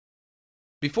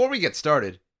Before we get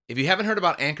started, if you haven't heard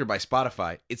about Anchor by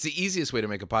Spotify, it's the easiest way to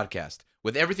make a podcast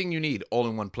with everything you need all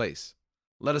in one place.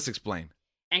 Let us explain.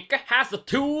 Anchor has the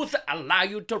tools that allow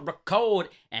you to record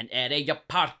and edit your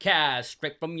podcast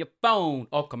straight from your phone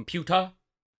or computer.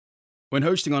 When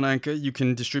hosting on Anchor, you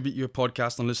can distribute your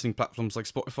podcast on listening platforms like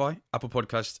Spotify, Apple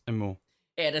Podcasts, and more.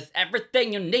 It is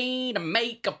everything you need to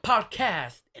make a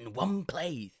podcast in one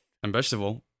place. And best of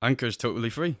all, Anchor is totally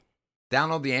free.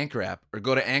 Download the Anchor app or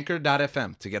go to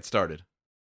anchor.fm to get started.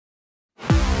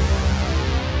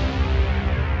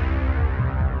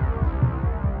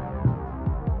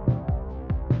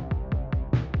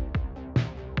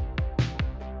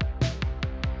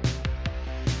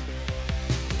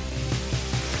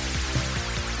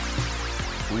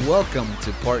 Welcome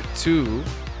to part 2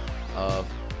 of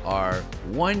our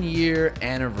 1-year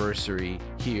anniversary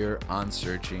here on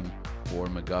Searching for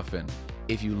MacGuffin.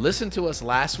 If you listened to us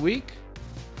last week,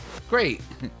 great.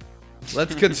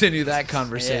 Let's continue that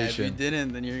conversation. Yeah, if you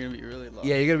didn't, then you're going to be really lost.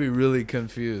 Yeah, you're going to be really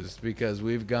confused because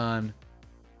we've gone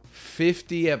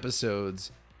 50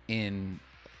 episodes in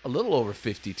a little over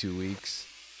 52 weeks,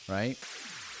 right?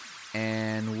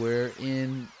 And we're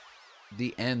in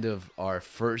the end of our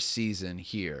first season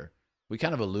here. We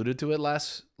kind of alluded to it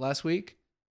last week.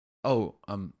 Oh,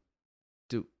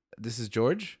 this is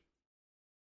George?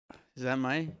 Is that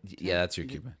my? Yeah, that's your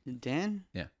Cuban. Dan?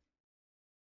 Yeah.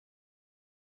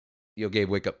 Yo, Gabe,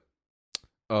 wake up.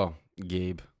 Oh,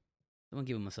 Gabe. Someone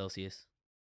give him a Celsius.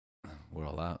 We're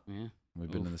all out. Yeah.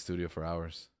 We've been in the studio for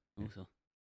hours. Also.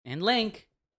 And Link.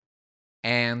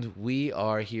 And we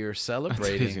are here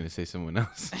celebrating. He's going to say someone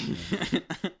else.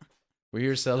 We're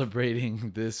here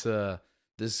celebrating this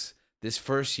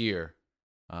first year,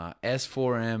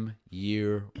 S4M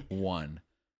year 1.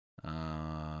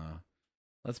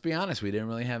 Let's be honest, we didn't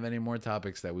really have any more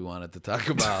topics that we wanted to talk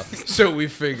about, so we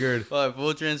figured. Well,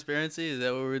 full transparency, is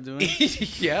that what we're doing?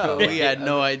 Yeah, We had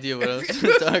no idea what else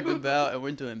to talk about, and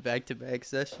we're doing back-to-back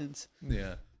sessions.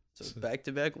 Yeah, So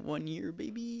back-to-back 1 year,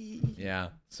 baby. yeah.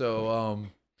 So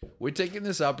we're taking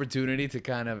this opportunity to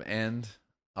kind of end.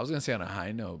 I was gonna say on a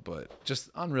high note, but just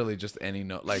on really just any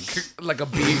note, like a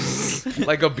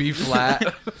B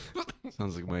flat.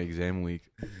 Sounds like my exam week.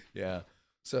 Yeah.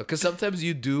 So, because sometimes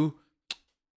you do,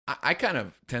 I kind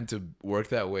of tend to work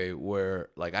that way where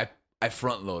like I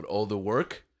front load all the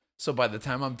work. So by the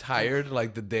time I'm tired,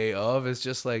 like the day of, it's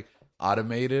just like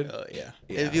automated. Oh, yeah.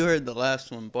 Yeah. If you heard the last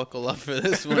one, buckle up for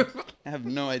this one. I have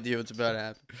no idea what's about to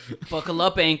happen. Buckle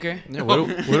up, Anchor. Yeah,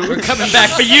 We're coming back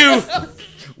for you.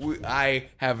 I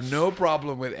have no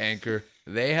problem with Anchor.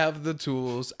 They have the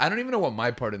tools. I don't even know what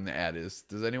my part in the ad is.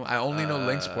 Does anyone? I only know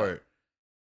Link's part.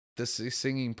 The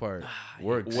singing part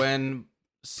works. When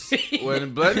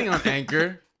blending on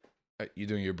Anchor, You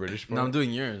doing your British part? no, I'm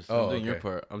doing yours. Oh, I'm doing your okay.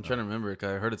 part. I'm trying to remember it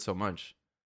because I heard it so much.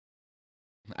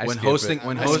 I when skip hosting- it.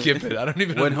 when I host- skip it. I don't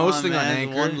even know. when hosting Come on man,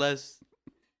 Anchor- One less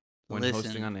When listen.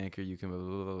 hosting on Anchor, you can blah,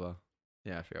 blah, blah, blah.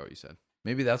 Yeah, I forgot what you said.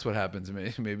 Maybe that's what happens.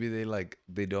 Maybe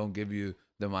they don't give you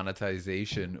the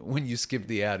monetization when you skip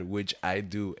the ad, which I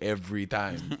do every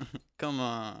time. Come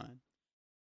on.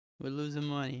 We're losing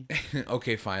money.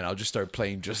 Okay, fine. I'll just start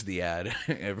playing just the ad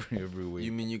every week.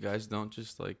 You mean you guys don't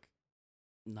just like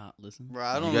Not listen. Bro,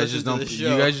 I don't you guys listen just to don't the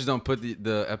show. you guys just don't put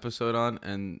the episode on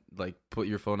and like put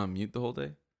your phone on mute the whole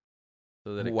day?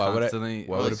 So that it Why would I- constantly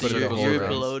why Well, would it so put it you're, the you're whole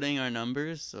round? bloating our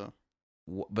numbers, so.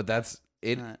 But that's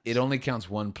it. Nuts. It only counts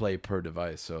one play per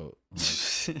device. So,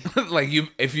 like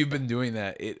if you've been doing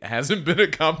that, it hasn't been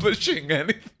accomplishing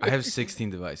anything. I have 16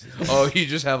 devices. Oh, you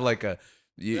just have like a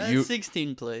That's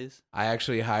 16 plays. I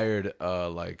actually hired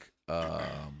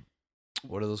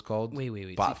what are those called?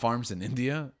 Wait. Bot farms in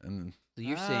India, and So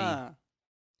you're saying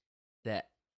that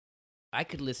I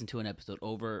could listen to an episode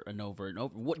over and over and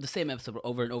over, the same episode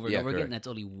over and over and Yeah, over again, correct. and that's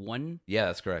only one. yeah,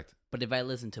 that's correct. But if I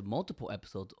listen to multiple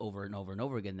episodes over and over and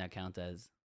over again, that counts as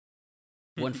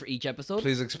one for each episode.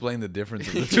 Please explain the difference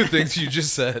of the two things you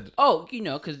just said. Oh,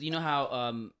 because you know how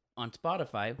on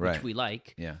Spotify, which Right. we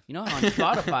like, Yeah. you know how on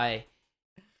Spotify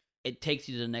it takes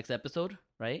you to the next episode,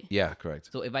 right? Yeah, correct.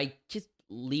 So if I just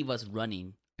leave us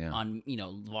running Yeah. on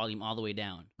volume all the way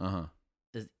down, Uh-huh.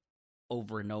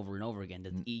 over and over and over again,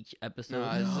 does each episode? No,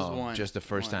 it's just Oh, one. just the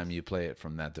first One. time you play it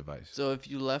from that device. So if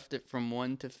you left it from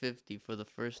 1 to 50 for the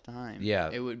first time, Yeah,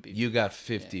 it would be. You got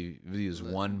 50 views,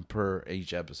 Listen. one per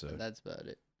each episode. That's about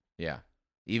it. Yeah.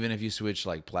 Even if you switch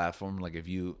like platform, like if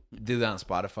you do that on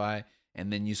Spotify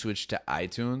and then you switch to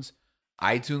iTunes,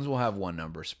 iTunes will have one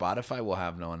number, Spotify will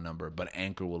have no number, but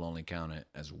Anchor will only count it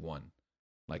as one.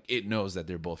 Like it knows that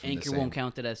they're both from the Anchor same. won't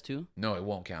count it as two? No, it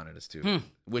won't count it as two. Hmm.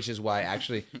 Which is why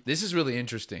actually this is really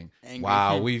interesting. Angry.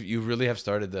 Wow, you really have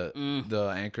started the Mm. the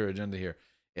Anchor agenda here.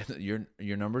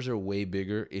 Your numbers are way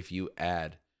bigger if you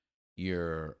add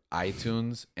your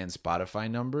iTunes and Spotify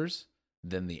numbers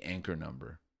than the Anchor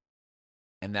number.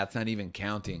 And that's not even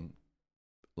counting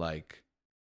like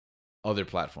other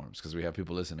platforms, because we have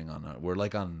people listening on we're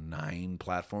like on 9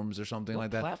 platforms or something What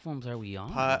like that. platforms are we on?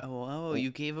 Whoa,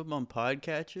 you gave up on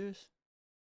podcatchers?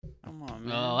 Come on,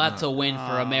 man. Oh, that's a win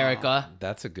for America.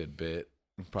 That's a good bit.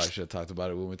 Probably should have talked about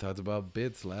it when we talked about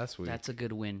bits last week. That's a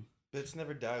good win. Bits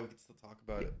never die. We can still talk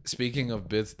about it. Speaking of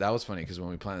bits, that was funny because when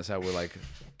we planned this out, we're like,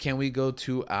 can we go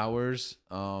 2 hours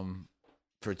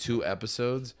for 2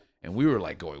 episodes? And we were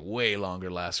like going way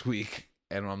longer last week.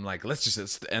 And I'm like, let's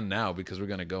just end now because we're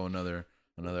gonna go another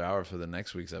hour for the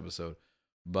next week's episode.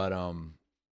 But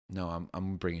no,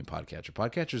 I'm bringing Podcatcher.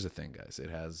 Podcatcher's a thing, guys. It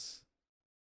has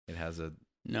a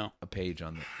page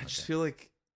on the. I just feel like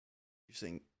you're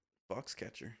saying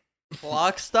Foxcatcher.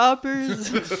 Clock stoppers?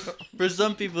 For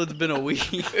some people, it's been a week.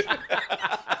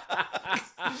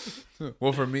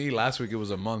 Well, for me, last week it was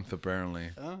a month apparently.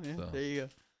 Oh yeah, So. there you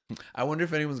go. I wonder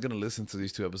if anyone's gonna listen to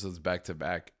these 2 episodes back to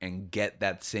back and get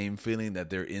that same feeling that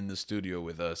they're in the studio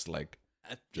with us, like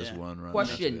just Yeah. one run.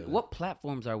 Question: what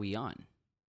platforms are we on?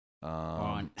 We're Um,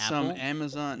 on Apple. Some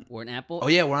Amazon. We're on Apple. oh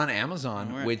yeah, we're on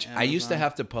Amazon, We're on which I used to Amazon.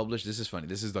 have to publish. This is funny.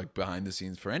 This is like behind the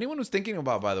scenes for anyone who's thinking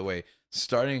about, by the way,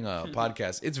 starting a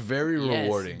podcast. It's very Yes,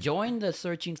 rewarding. join the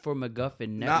Searching for MacGuffin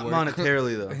Not network.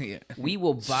 monetarily though. Yeah. We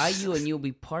will buy you, and you'll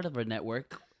be part of our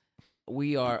network.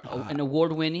 We are an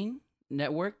award-winning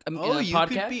network. Oh, you podcast.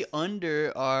 could be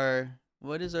under our.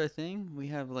 What is our thing? We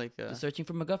have like The a Searching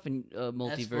for MacGuffin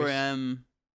multiverse. S4M.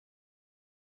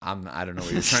 I don't know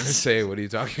what you're trying to say. What are you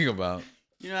talking about?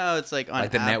 You know how it's like on Like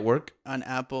the network? on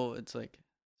Apple, it's like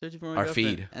searching for Our MacGuffin,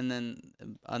 feed. and then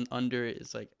under it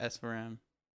is like S4M,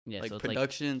 Yeah, like so it's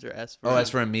productions or S4M. Oh, that's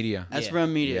from media. Yeah.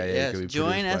 S4M Media. Yeah, yeah, it could Yes, be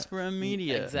join produced S4M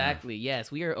Media. Exactly.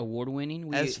 Yes, we are award-winning.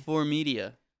 S4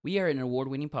 Media. We are an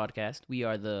award-winning podcast. We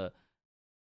are the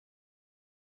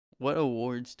What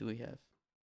awards do we have?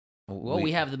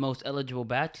 we have the most eligible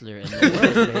bachelor in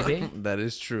the world, baby. That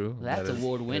is true. That's That is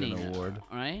award-winning. an award.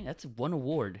 All right, that's one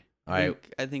award. All right,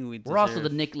 I think we. We're also the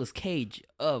deserve- Nicolas Cage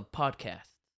of podcasts.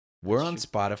 we're on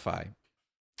Spotify.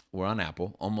 We're on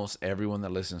Apple. Almost everyone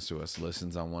that listens to us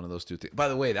listens on one of those 2 things. By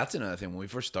the way, that's another thing. When we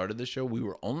first started the show, we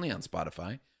were only on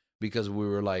Spotify because we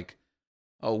were like,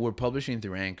 oh, we're publishing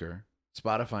through Anchor.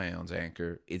 Spotify owns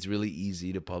Anchor. It's really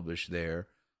easy to publish there.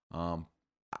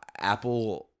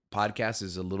 Apple Podcasts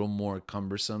is a little more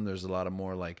cumbersome. There's a lot of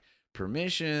more like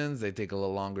permissions. They take a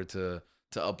little longer to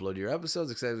upload your episodes,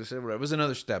 et cetera, et cetera. It was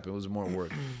another step. It was more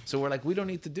work. So we're like, we don't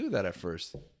need to do that at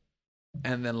first.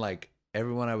 And then like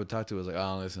everyone I would talk to was like, I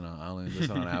only listen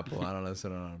on Apple. I don't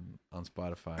listen on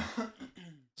Spotify.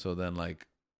 So then like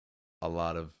a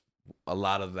lot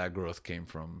of that growth came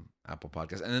from Apple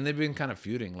Podcasts. And then they've been kind of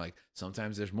feuding. Like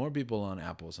sometimes there's more people on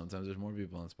Apple, sometimes there's more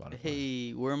people on Spotify.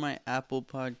 Hey, where are my Apple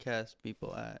Podcast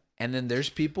people at? And then there's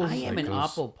people I who am like an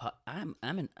goes- Apple. I'm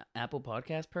an Apple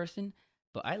podcast person,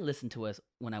 but I listen to us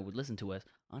when I would listen to us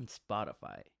on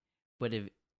Spotify. But if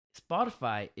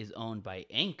Spotify is owned by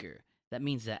Anchor, that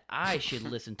means that I should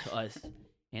listen to us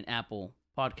in Apple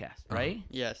Podcast, right?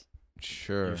 Yes.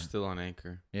 Sure. You're still on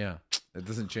Anchor. Yeah. It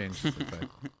doesn't change the fact.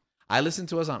 I listen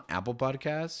to us on Apple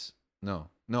Podcasts. No,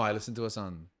 I listen to us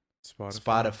on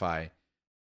Spotify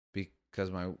because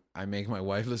I make my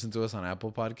wife listen to us on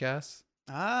Apple Podcasts.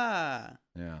 Ah.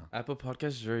 Yeah. Apple Podcast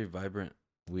is very vibrant.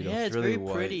 We Yeah, don't. it's really very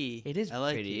white. pretty. It is I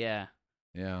like pretty, it. yeah.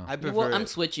 Yeah. I prefer Well, I'm it.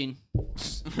 switching.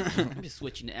 I'm just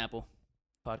switching to Apple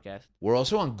Podcast. We're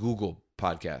also on Google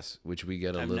Podcasts, which we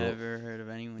get a I've little. never heard of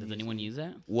anyone. Does using anyone it. use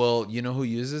that? Well, you know who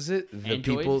uses it? The Androids?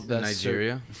 people that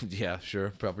Nigeria. yeah,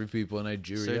 sure. Probably people in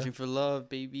Nigeria. Searching for love,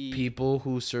 baby. People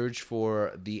who search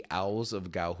for the owls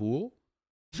of Gahul.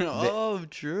 Oh,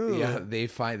 true. Yeah,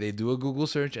 they do a Google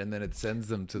search and then it sends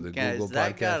them to the Guys, Google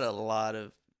that Podcast. got a lot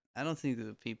of. I don't think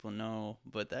that people know,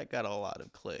 but that got a lot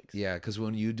of clicks. Yeah, because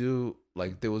when you do,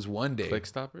 like, there was one day Click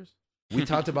stoppers. we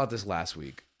talked about this last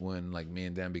week when like me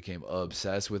and Dan became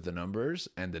obsessed with the numbers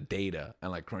and the data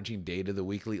and like crunching data the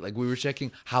weekly. Like we were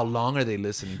checking how long are they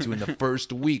listening to in the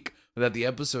first week that the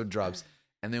episode drops,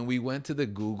 and then we went to the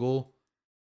Google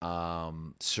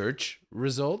search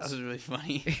results That was really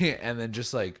funny. and then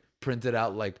just like printed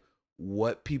out like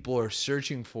what people are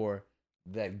searching for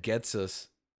that gets us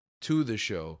to the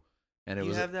show. And it Do you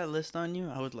was have that list on you?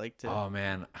 I would like to. oh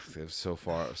man, it was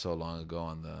so long ago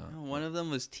on the One of them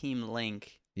was Team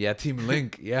Link. yeah Team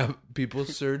Link. Yeah, people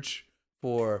search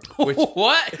for which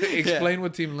What? explain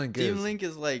what Team Link is. Team Link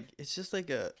is like it's just like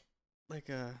a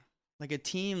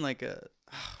team, like a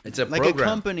It's a like program.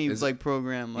 a company It's- like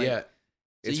program. Like, yeah,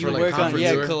 It's you for like work on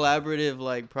conference work. collaborative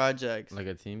like projects. Like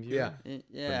a team viewer? Yeah. But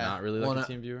Yeah. not really Well, like a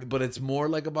team viewer? But it's more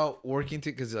like about working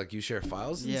because like you share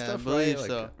files and Yeah, I stuff, believe right? Like,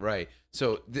 so. right.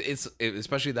 So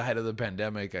especially the height of the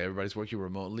pandemic, everybody's working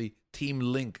remotely. Team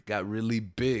Link got really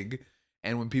big,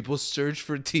 and when people search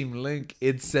for Team Link,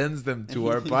 it sends them to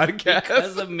our podcast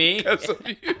Because of me. Because of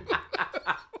you.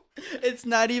 It's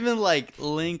not even like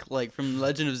Link, like from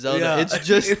Legend of Zelda. Yeah, It's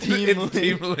just Team it's Link.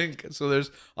 Team Link. So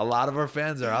there's a lot of our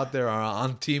fans are out there are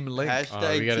on Team Link.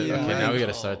 Hashtag we gotta, Team okay, Link. now we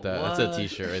gotta start that. That's a What?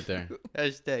 t-shirt right there.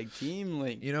 Hashtag Team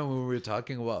Link. You know, when we were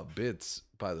talking about bits,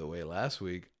 by the way, last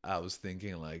week, I was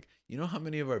thinking like, you know how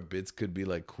many of our bits could be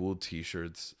like cool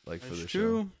T-shirts, like for That's the show,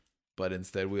 true. but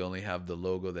instead we only have the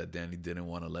logo that Danny didn't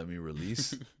want to let me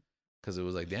release because it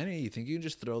was like, Danny, you think you can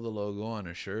just throw the logo on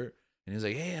a shirt? And he's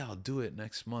like, hey, I'll do it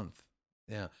next month.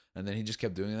 Yeah, and then he just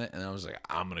kept doing that, and I was like,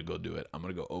 I'm gonna go do it. I'm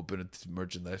gonna go open a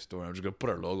merchandise store. I'm just gonna put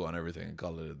our logo on everything and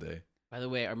call it a day. By the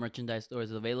way, our merchandise store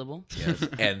is available. Yes,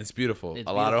 and it's beautiful. It's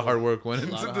a lot of beautiful. hard work went A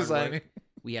lot into of hard designing, work.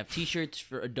 We have T-shirts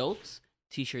for adults,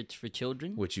 T-shirts for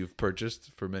children, which you've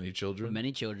purchased for many for children.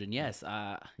 many children. Yes.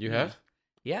 You have?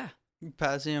 Yeah. You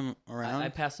passing him around. I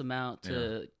pass them out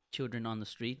to children on the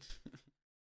streets.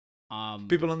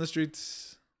 People on the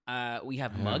streets. We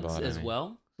have haven't mugs bought as any.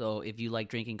 well. So if you like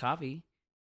drinking coffee,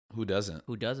 Who doesn't?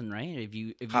 who doesn't, right?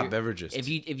 If Hot you're- beverages. if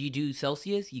you do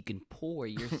Celsius, you can pour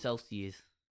your Celsius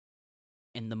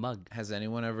in the mug. Has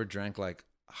anyone ever drank like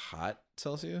hot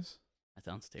Celsius? That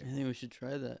sounds I terrible. think we should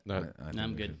try that. That, I think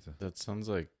I'm we good. should. that sounds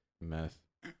like meth.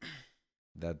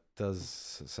 That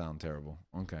does sound terrible.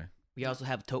 Okay. We also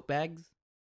have tote bags.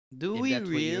 Do If we that's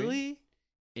what you're really?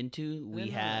 Into we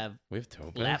didn't know that. have We have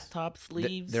tote bags? laptop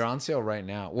sleeves. They're on sale right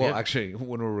now. Well, have- actually,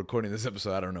 when we're recording this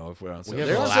episode, I don't know if we're on sale. have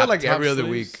They're on sale like laptop every other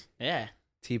sleeves? week. Yeah.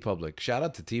 T Public. Shout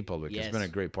out to T Public. It's been a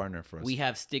Yes. great partner for us. We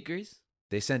have stickers.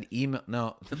 They send email.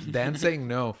 No, Dan's saying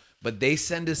no, but they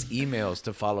send us emails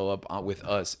to follow up with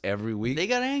us every week. They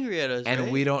got angry at us, and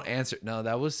right? we don't answer. No,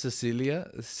 that was Cecilia.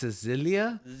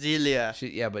 Cecilia? Zelia.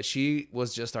 But she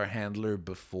was just our handler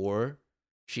before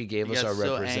she gave She us got our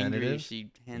so representative. angry,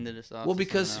 she handed us off. Well, to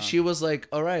because someone she was like,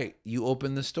 "All right, you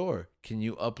open the store. Can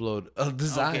you upload a else.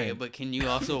 design?" Okay, but can you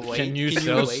also wait? Can you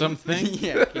sell wait? something?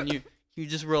 Yeah. Can you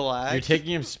just relax? You're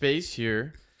taking him space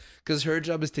here. Because her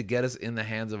job is to get us in the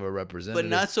hands of a representative. but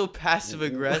not so passive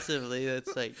aggressively.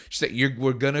 That's like, She said,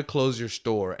 we're gonna close your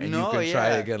store, and No, you can try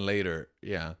yeah. it again later.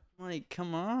 Yeah,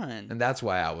 come on. and that's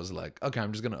why I was like, okay,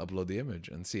 I'm just gonna upload the image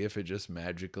and see if it just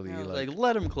magically I was like, like,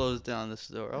 let him close down the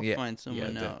store. I'll yeah, find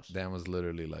someone Dan, else. Dan was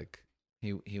literally like,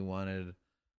 he wanted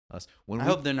us. When I we,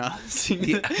 hope they're not listening.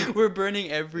 Yeah. We're burning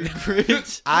every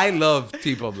bridge. I love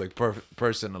T Public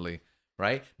personally,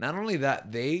 right? Not only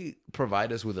that, they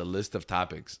provide us with a list of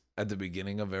topics at the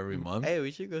beginning of every month Hey,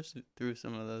 we should go through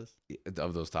some of those.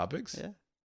 of those topics. Yeah.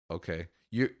 Okay,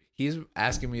 he's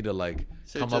asking me to like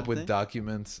Search come up with something.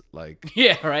 documents like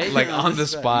Yeah, right. like on the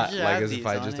spot, You should like have as if these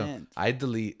I on just don't. hand. I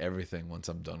delete everything once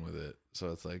I'm done with it.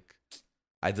 So it's like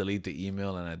I delete the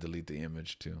email and I delete the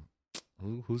image too.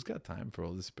 Who's got time for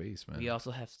all this space, man? We also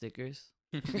have stickers.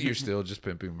 You're still just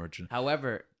pimping merchant.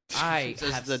 However, I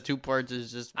Just have the 2 parts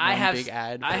is just I one have big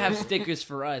ad. I have stickers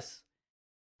for us.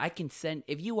 I can send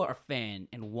if you are a fan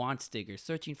and want stickers,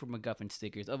 searching for MacGuffin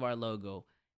stickers of our logo.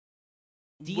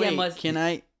 DM Wait, us. can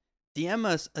I DM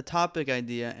us a topic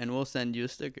idea and we'll send you a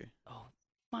sticker? Oh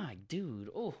my dude!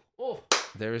 Oh,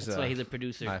 There's that's why he's a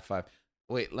producer. high five.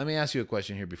 Wait, let me ask you a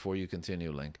question here before you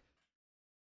continue, Link.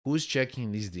 Who's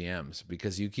checking these DMs?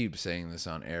 Because you keep saying this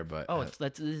on air, but Oh,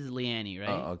 this is Leanne, right?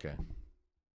 oh, okay.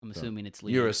 I'm assuming it's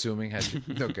Leanne. You're assuming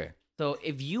okay. So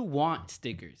if you want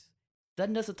stickers,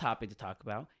 send us a topic to talk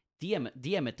about.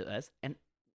 DM it to us and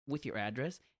with your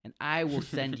address, and I will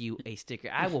send you a sticker.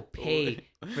 I will pay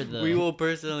for the. We will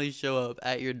personally show up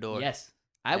at your door. Yes,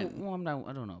 I will. And- Well, I'm not.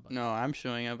 I don't know about. No, I'm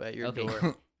showing up at your Okay.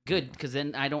 door. Good, because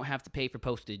then I don't have to pay for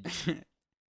postage.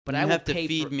 But you I will have to pay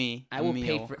feed for, me. I a will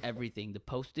meal. pay for everything: the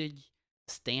postage,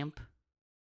 stamp.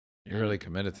 You're really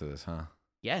committed to this, huh?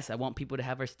 Yes, I want people to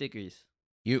have our stickers.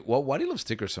 Why do you love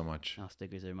stickers so much? Oh,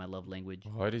 stickers are my love language.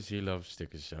 Why does he love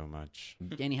stickers so much?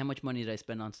 Danny, how much money did I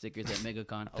spend on stickers at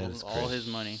MegaCon? That is all crazy. his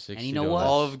money. And you know what?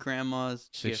 All of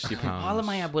grandma's 60 gift. pounds. All of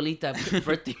my abuelita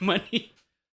birthday money.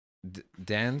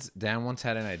 Dan once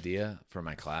had an idea for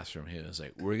my classroom. He was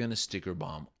like, "We're gonna sticker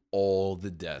bomb all the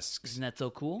desks Isn't that so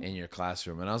cool? in your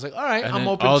classroom," and I was like, "All right, And I'm then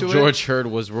open all to George heard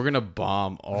was, "We're gonna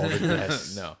bomb all the it."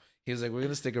 desks." No, he was like, "We're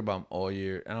gonna sticker bomb all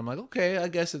year," and I'm like, "Okay, I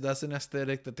guess if that's an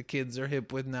aesthetic that the kids are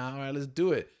hip with now, all right, let's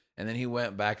do it." And then he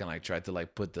went back and like tried to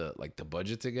like put the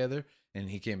budget together. And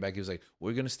he came back. He was like,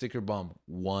 "We're gonna sticker bomb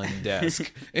one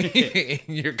desk in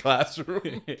your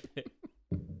classroom."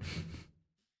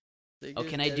 Oh,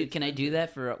 can I do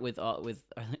that for with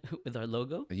our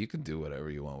logo? You can do whatever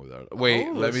you want with our. Wait,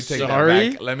 Oh, let me take sorry?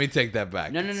 that back. Let me take that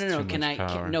back. No. too Can much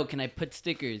power. Can I put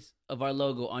stickers of our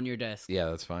logo on your desk? Yeah,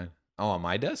 that's fine. Oh, on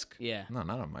my desk? Yeah, No,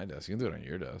 not on my desk. You can do it on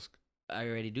your desk. I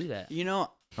already do that. You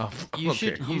know, Oh, you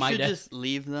okay. should My desk. just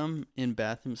leave them in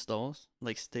bathroom stalls.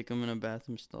 Like stick them in a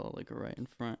bathroom stall, like right in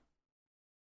front.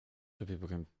 So people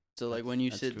can. So like when you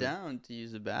That's sit true. down to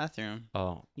use the bathroom.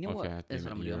 Oh, You know okay. what? That's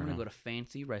what I'm gonna do. I'm gonna go to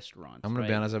fancy restaurants. I'm gonna right?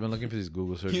 be honest. I've been looking for these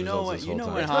Google search You know results what- this you whole know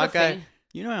time. when Let's go to Hawkeye- fan-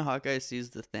 You know when Hawkeye sees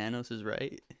the Thanos is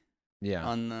right Yeah.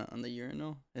 on the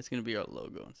urinal? It's gonna be our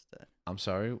logo instead. I'm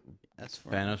sorry. That's for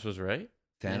Thanos was right.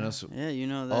 Thanos. Yeah, you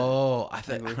know that. Oh, I Like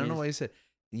thought. I where don't know he's- why you said.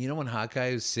 You know when Hawkeye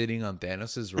is sitting on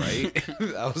Thanos'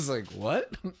 right? I was like,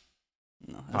 what? No,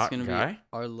 that's Hot gonna guy? be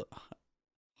our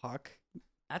Hawk.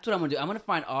 That's what I'm gonna do. I'm gonna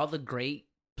find all the great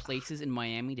places in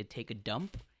Miami to take a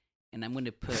dump, and I'm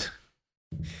gonna put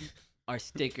our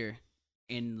sticker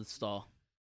in the stall.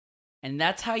 And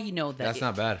that's how you know that. That's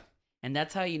not bad. And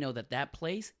that's how you know that that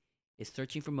place is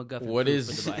searching for MacGuffin. What food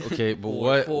is for Dubai. okay? But for,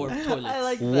 what? for toilets? I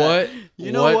like that. What?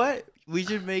 You know what? what? We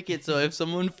should make it so if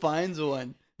someone finds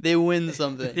one, they win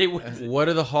something. They would- What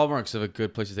are the hallmarks of a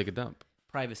good place to take a dump?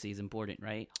 Privacy is important,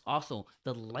 right? Also,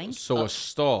 the length. So of, a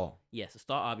stall. yes, a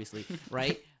stall, obviously,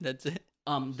 right? That's it.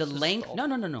 The Just a length. stall.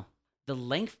 No. The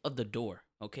length of the door.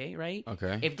 Okay, right?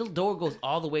 Okay. If the door goes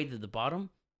all the way to the bottom,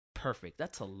 perfect.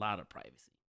 That's a lot of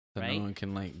privacy. So right? no one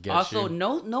can like get Also, you.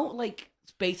 no like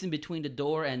space in between the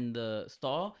door and the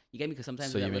stall. You get me? Because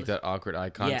sometimes So you make that awkward eye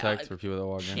contact for people that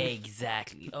walk in.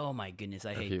 Exactly. Oh my goodness,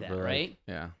 I Or hate people that. are like- Right?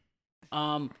 Yeah.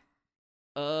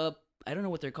 I don't know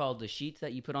what they're called. The sheets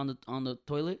that you put on the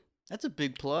toilet. That's a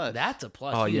big plus. That's a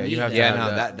plus. Oh, yeah, you need have to Yeah,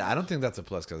 have no, that. I don't think that's a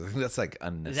plus because I think that's like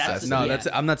a That's- necessity. No, yeah. that's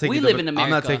I'm not taking. We it live up, in I'm not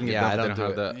America. taking it. Yeah, up I if they don't have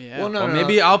do that. Yeah. Well, no, Or no,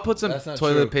 maybe no. I'll put some That's not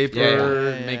toilet true. paper.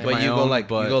 Yeah. Make But my you go own, like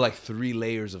but, you go like 3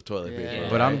 layers of toilet paper. Yeah.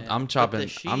 But Yeah. I'm But chopping.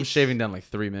 the I'm sheets- shaving down like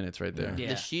 3 minutes right there. Yeah.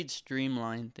 The sheet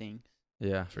streamline thing.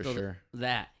 Yeah, for So sure.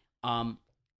 That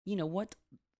you know what?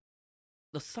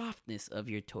 The softness of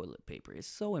your toilet paper is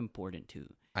so important too.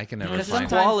 I can never Because find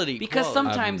sometimes, Quality, because quality.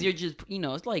 sometimes you're just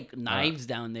it's like knives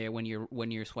down there when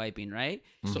you're swiping, right?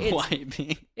 Mhm. It's,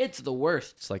 Swiping. it's the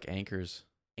worst. It's like anchors.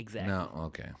 Exactly. No,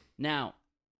 okay. Now,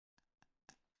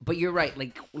 but you're right.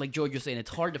 Like George was saying, it's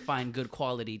hard to find good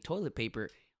quality toilet paper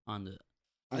on the.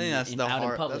 I think that's the out in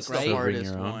hard. public, That's right? the So bring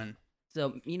hardest your own. one.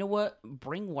 So you know what?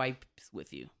 Bring wipes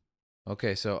with you.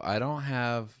 Okay, so I don't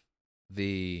have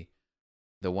the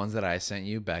ones that I sent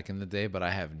you back in the day, but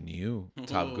I have new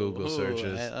top Google Ooh,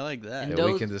 searches I like that. And that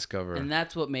we those- can discover. And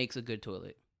that's what makes a good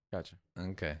toilet. Gotcha.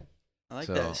 Okay. I like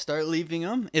So- that. Start leaving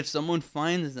them. If someone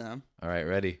finds them, All right,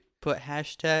 ready? put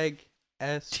hashtag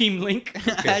S. Team Link.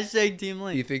 hashtag Team Do you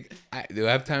Link. think do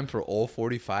I have time for all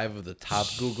 45 of the top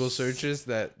Google searches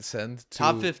that send to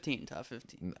Top 15. Top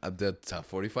 15. The top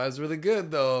 45 is really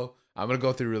good though. I'm gonna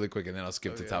go through really quick and then I'll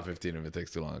skip to Okay. top 15 if it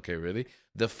takes too long. Okay, ready?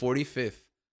 The 45th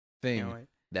thing Can't wait.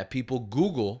 that people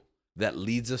Google that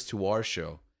leads us to our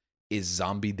show is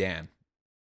Zombie Dan.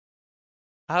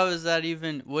 How is that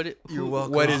even? What? You're who-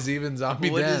 welcome. What is even Zombie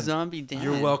What Dan? is Zombie Dan?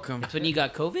 You're welcome. That's when you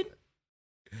got COVID.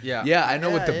 Yeah. Yeah, I know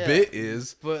what the Yeah, yeah. bit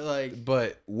is, But like,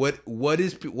 but what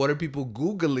are people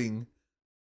Googling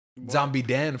Zombie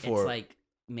Dan for? It's like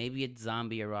maybe it's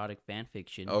zombie erotic fan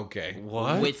fiction. Okay.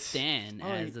 What? With Stan Oh,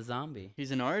 as the zombie.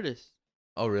 he's an artist.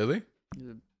 Oh, really? He's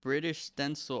a British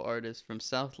stencil artist from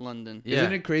South London. Yeah.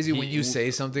 Isn't it crazy when He- you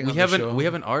say something We on have the show? we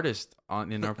have an artist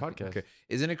on in our podcast. Okay.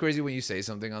 Isn't it crazy when you say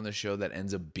something on the show that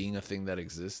ends up being a thing that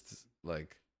exists?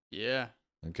 Like, Yeah.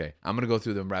 okay, I'm gonna go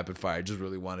through them rapid fire. I just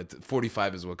really wanted to.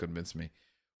 45 is what convinced me.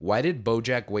 Why did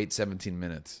BoJack wait 17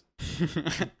 minutes?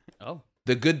 Oh,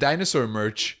 The Good Dinosaur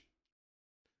merch.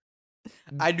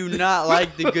 I do not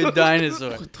like the Good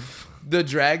Dinosaur. The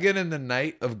Dragon and the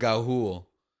Knight of Gahul.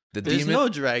 The There's Demon. no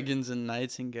dragons and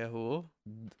knights in Gahul.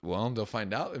 Well, they'll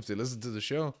find out if they listen to the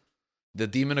show. The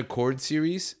Demon Accord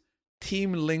series.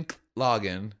 Team Link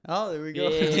login. Oh, there we go.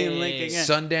 Yay. Team Link again.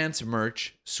 Sundance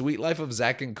merch. Sweet Life of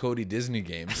Zack and Cody Disney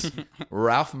games.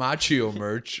 Ralph Macchio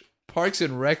merch. Parks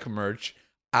and Rec merch.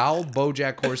 Owl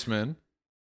BoJack Horseman.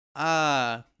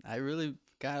 I really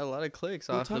got a lot of clicks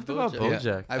We off the talked about BoJack.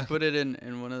 BoJack. I put it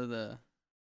in one of the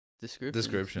descriptions.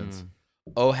 Descriptions. Mm.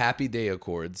 Oh Happy Day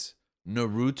Accords.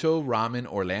 Naruto Ramen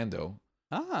Orlando.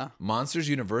 Ah, Monsters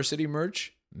University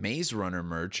merch. Maze Runner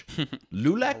merch.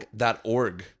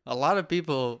 Lulac.org. a lot of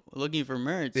people looking for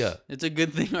merch. Yeah. It's a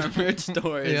good thing our merch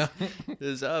store is, Yeah.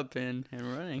 is up and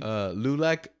running.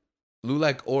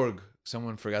 Lulac.org.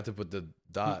 Someone forgot to put the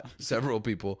dot. Several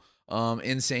people.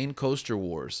 Insane Coaster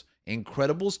Wars.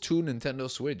 Incredibles 2 Nintendo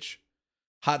Switch.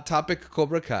 Hot Topic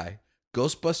Cobra Kai.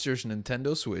 Ghostbusters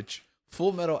Nintendo Switch,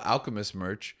 Full Metal Alchemist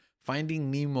merch, Finding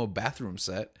Nemo bathroom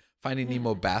set, Finding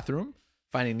Nemo bathroom,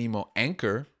 Finding Nemo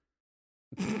anchor,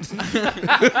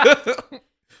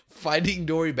 Finding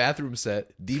Dory bathroom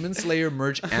set, Demon Slayer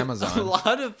merch A Amazon.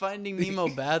 lot of Finding Nemo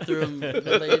bathroom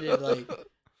related, like.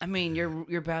 I mean,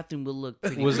 your bathroom will look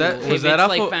pretty Was cool that- if was that it's off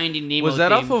like of- Finding Nemo Was that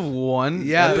theme. off of one?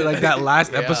 Yeah. Like that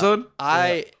last Yeah. episode?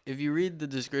 If you read the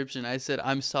description, I said,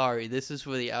 I'm sorry, this is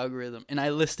for the algorithm. And I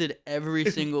listed every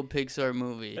single Pixar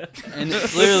movie. And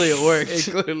clearly it worked.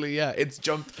 It clearly, yeah, it's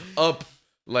jumped up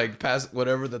like past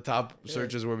whatever the top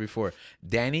searches were before.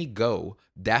 Danny Go,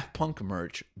 Daft Punk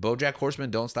merch, BoJack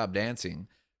Horseman Don't Stop Dancing,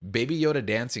 Baby Yoda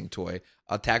dancing toy,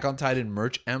 Attack on Titan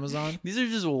merch Amazon, These are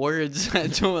just words. I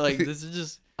don't like. This is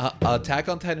just. Attack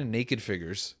on Titan naked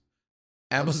figures,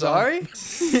 I'm Amazon.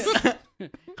 sorry?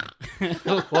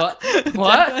 What? Attack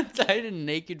What? on Titan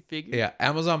naked figure. Yeah,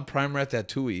 Amazon Prime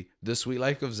Ratatouille, The Sweet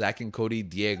Life of Zach and Cody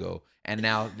Diego, and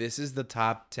now this is the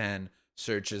top 10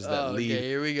 searches that Oh, lead okay,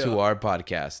 here we go. to our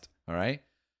podcast. All right,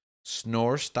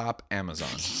 Snore Stop Amazon.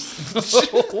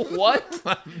 What? I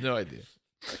have no idea.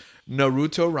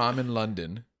 Naruto Ramen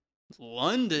London.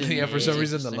 London. Yeah, for some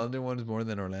reason the Interesting. London one is more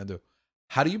than Orlando.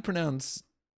 How do you pronounce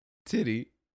titty?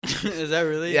 Is that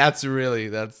really? Yeah, that's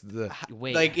the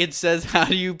Wait, Like it says, how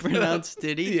do you pronounce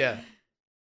titty? yeah.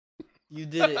 You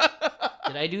did it.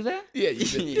 did I do that? Yeah, you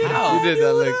did. How? You did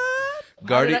that like How did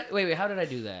Guardian. wait, how did I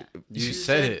do that? You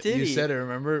said it. titty. You said it.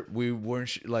 Remember, we weren't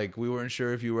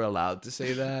sure if you were allowed to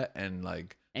say that, and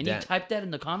like. And Dan- you typed that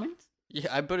in the comments? Yeah,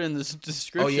 I put in this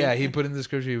description. Oh yeah, he put in the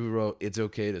description. He wrote, "It's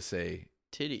okay to say."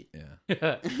 titty.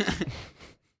 Yeah.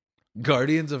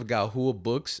 Guardians of Gahul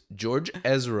books. George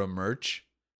Ezra merch.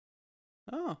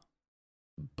 Oh.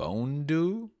 Bone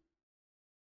Dew.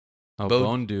 Oh, Bo-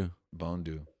 Bone Dew. Bone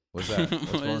Dew. What's that?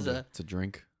 What's What Bone is Dew? that? It's a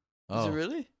drink. Oh, Is it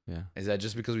really? Yeah. is that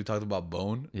just because we talked about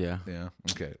bone? Yeah. Yeah.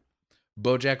 Okay.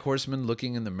 BoJack Horseman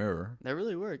looking in the mirror. That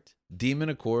really worked. Demon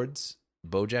Accords.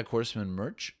 BoJack Horseman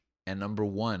merch. And number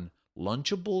 1,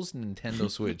 Lunchables Nintendo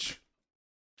Switch.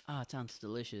 Ah, it sounds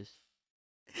delicious.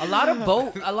 A lot of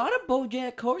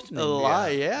BoJack Horseman. A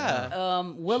lot, yeah.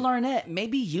 Will Arnett,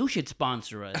 maybe you should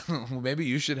sponsor us. Maybe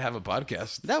you should have a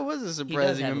podcast, That was a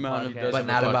surprising have a amount of podcast. does but for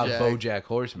not about BoJack. BoJack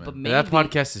Horseman. But maybe That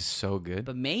podcast is so good.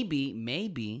 But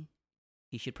maybe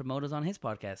he should promote us on his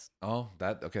podcast.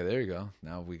 Okay, there you go.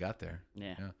 Now we got there.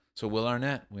 Yeah. Yeah. So Will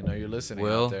Arnett, we know you're listening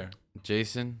Will. out there.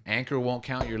 Jason. Anchor won't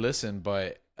count your listen,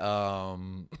 but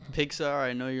Pixar,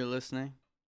 I know you're listening.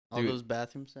 All Dude. those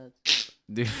bathroom sets.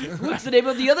 Dude. What's the name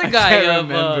of the other I guy can't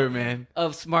remember, of man.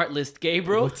 Smart List,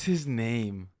 Gabriel? What's his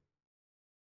name?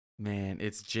 Man,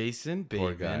 it's Jason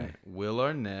Poor Bateman, guy. Will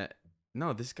Arnett.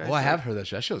 No, this guy. I have heard that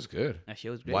show. That show's good. That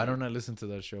show's great. Why don't I listen to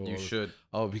that show? You should.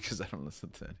 Oh, because I don't listen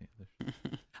to any other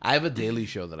show. I have a daily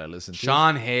show that I listen to.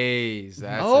 Sean Hayes.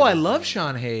 That's Oh, I his love name.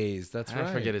 Sean Hayes. That's right.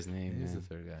 I forget his name. He's the man.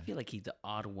 third I guy. feel like he's the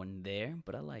odd one there,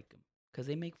 but I like him because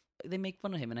they make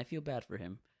fun of him, and I feel bad for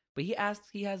him. But he has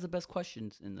the best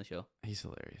questions in the show. He's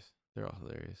hilarious. They're all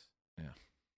hilarious.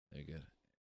 They're good.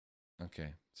 Okay,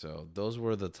 so those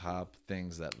were the top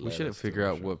things that We led should us to figure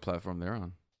our out show. what platform they're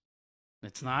on.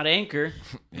 It's not Anchor.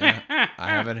 Yeah, I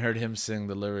haven't heard him sing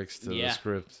the lyrics to the Yeah.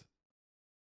 script.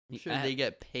 I'm sure they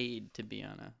get paid to be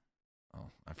on a. Oh,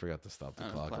 I forgot to stop the On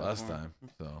a clock last time.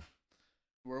 platform. So,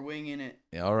 We're winging it.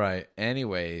 yeah, all right.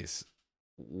 Anyways,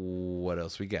 what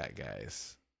else we got,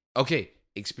 guys? Okay,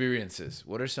 experiences.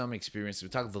 What are some experiences? We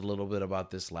talked a little bit about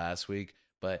this last week,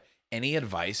 but any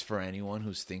advice for anyone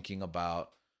who's thinking about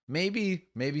maybe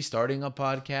starting a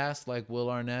podcast like Will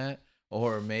Arnett,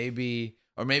 or maybe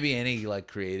any like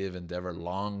creative endeavor,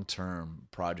 long-term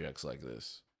projects like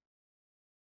this?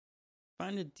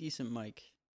 Find a decent mic.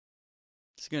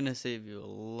 It's gonna save you a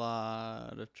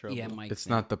lot of trouble. Yeah, Mike. It's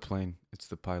not the plane. It's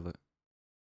the pilot.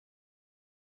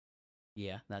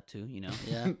 Yeah, that too. You know,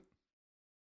 Yeah.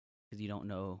 because you don't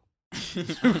know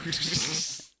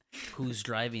who's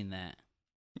driving that.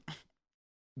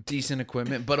 Decent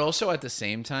equipment, but also at the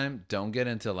same time, don't get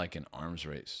into like an arms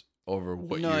race over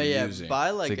what you're using.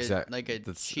 buy like exact- a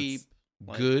that's- cheap,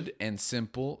 like, Good and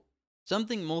simple.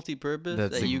 something multi-purpose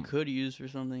That's that ex- you could use for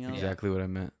something else. Exactly what I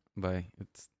meant by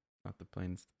it's not the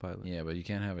plane, it's the pilot. Yeah, but you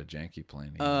can't have a janky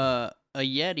plane. A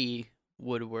Yeti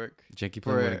would work Janky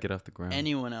plane For wouldn't get off the ground.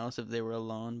 anyone else if they were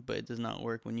alone, but it does not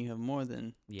work when you have more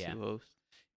than Yeah. two hosts.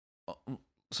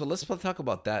 So let's talk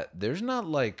about that. There's not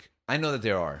like, I know that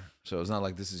there are, so it's not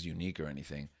like this is unique or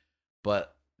anything,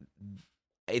 but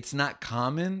it's not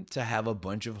common to have a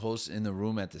bunch of hosts in the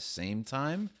room at the same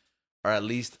time, or at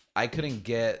least I couldn't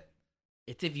get.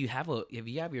 It's if you have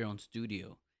your own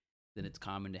studio, then it's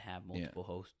common to have multiple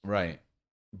hosts. Right.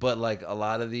 but like a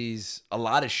lot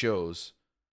of shows,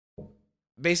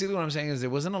 basically what I'm saying is there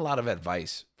wasn't a lot of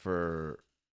advice for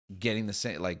getting the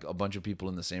same, like a bunch of people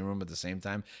in the same room at the same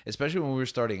time, especially when we were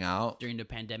starting out. During the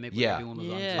pandemic, when Yeah. everyone was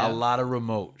Yeah. A on Zoom. lot of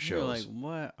remote You're shows. like,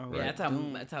 what are we Yeah,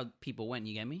 doing? that's how people went.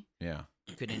 You get me? Yeah.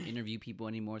 You couldn't interview people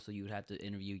anymore, so you would have to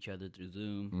interview each other through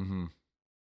Zoom. Mm-hmm.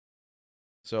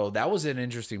 So that was an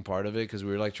interesting part of it because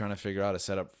we were like trying to figure out a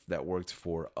setup that worked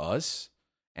for us,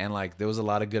 and like there was a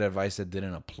lot of good advice that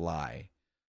didn't apply.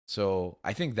 So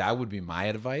I think that would be my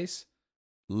advice: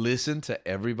 listen to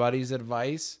everybody's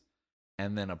advice,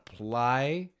 and then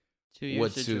apply To your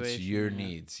what suits situation, your yeah.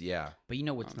 needs. Yeah. But you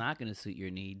know what's not going to suit your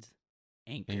needs?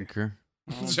 Anchor. Anchor.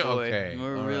 Oh, So, boy. okay,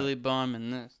 We're all right. really bombing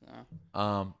this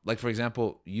now. Like for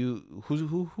example,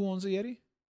 who owns a Yeti?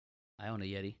 I own a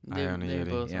Yeti, I own a they Yeti.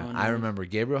 both Yeah, own I yours. remember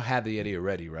Gabriel had the Yeti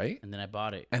already, right? and then I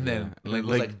bought it. And then Yeah. Link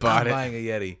was Link like, bought "I'm it." buying a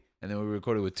Yeti," and then we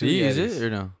recorded with two Do you Yetis. use it or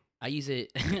no? I use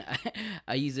it.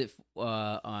 I use it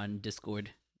on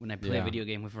Discord when I play a Yeah. video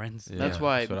game with friends. Yeah. That's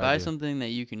why that's what I buy do. something that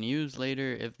you can use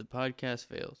later if the podcast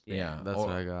fails. Yeah, That's or-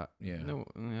 what I got. Yeah, No,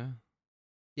 yeah.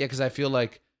 yeah, because I feel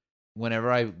like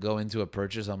whenever I go into a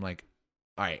purchase, I'm like,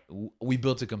 all right, we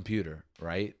built a computer,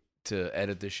 right, to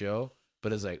edit the show,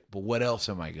 but it's like, but what else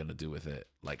am I gonna do with it?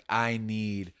 Like, I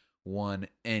need one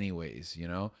anyways, you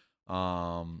know,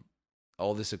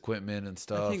 all this equipment and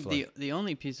stuff. I think like, the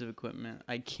only piece of equipment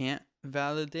I can't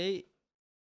validate,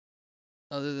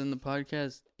 other than the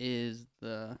podcast, is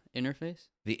the interface.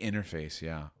 the interface,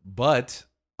 yeah. But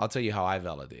I'll tell you how I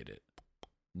validate it.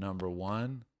 Number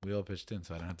one, we all pitched in,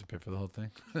 so I don't have to pay for the whole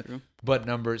thing. True. But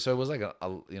so it was like a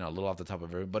little off the top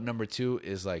of it. But number two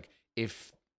is like,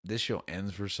 if this show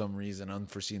ends for some reason,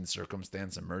 unforeseen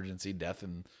circumstance, emergency, death,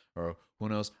 or who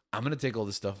knows, I'm gonna take all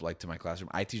this stuff like to my classroom.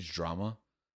 I teach drama,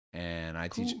 and I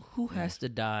teach. Who has to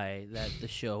die that the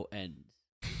show ends?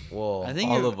 Well, I think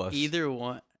all if of us. either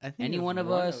one. I think Any if one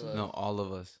of us? No, all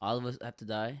of us. All of us have to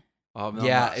die. No,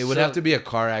 yeah, not- it would so- have to be a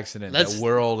car accident Let's- that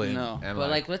we're all in. no. And But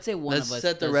like, let's say one Let's of us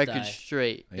set the does record die.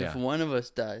 straight. Yeah. If one of us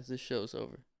dies, the show's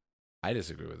over. I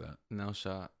disagree with that. No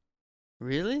shot.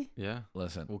 Really? Yeah.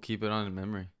 Listen, We'll keep it on in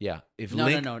memory. yeah, if No,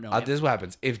 Link, no. this is what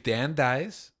happens. If Dan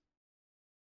dies,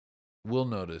 we'll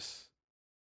notice.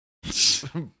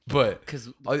 But Because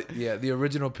yeah, the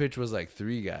original pitch was like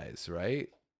 3 guys, right?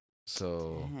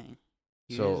 So Dang.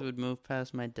 You so- guys would move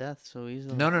past my death so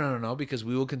easily. no, because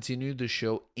we will continue the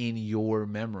show in your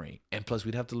memory, and plus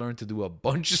we'd have to learn to do a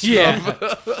bunch of Yeah.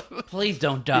 stuff. please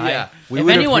don't die. Yeah, we if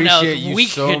would anyone else, appreciate you we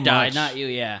so could die, much. not you.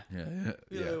 Yeah. yeah.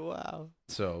 Yeah, wow.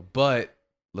 So, but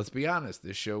let's be honest,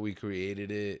 this show we created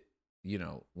it,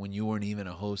 when you weren't even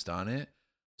a host on it.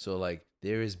 So like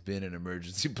there has been an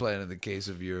emergency plan in the case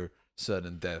of your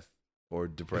sudden death or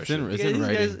depression. It's in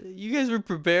writing. You guys were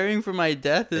preparing for my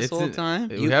death this It's whole in- time?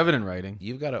 We have it in writing.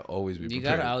 You've got to always be You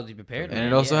prepared. gotta always be prepared. And man,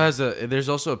 it also yeah. has there's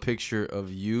also a picture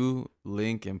of you,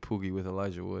 Link, and Poogie with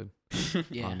Elijah Wood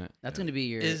Yeah. on it. That's Yeah. gonna be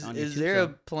your. Is on your there a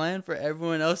tombstone. plan for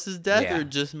everyone else's death Yeah, or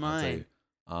just I'll tell mine?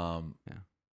 you. Yeah.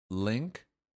 Link,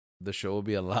 the show will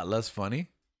be a lot less funny.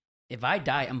 If I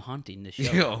die, I'm haunting the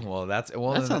show. Well, That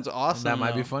then sounds awesome. That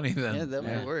might be though. funny then. Yeah, that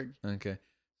Yeah. might work. Okay.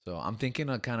 So I'm thinking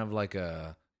of kind of like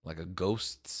a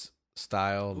ghosts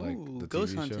style, like Ooh, the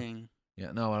ghost TV show. hunting.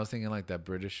 Yeah, no, I was thinking like that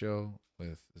British show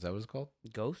with, is that what it's called?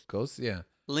 Ghost. Ghosts? Yeah.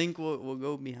 Link will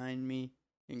go behind me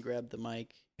and grab the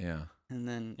mic, Yeah. and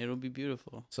then it'll be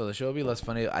beautiful. So the show will be less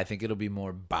funny. I think it'll be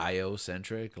more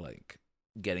bio-centric, like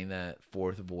getting that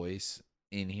fourth voice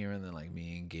in here, and then like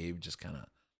me and Gabe just kind of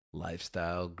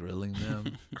lifestyle grilling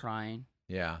them. Crying.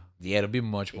 Yeah. It'll be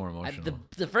much more I- emotional.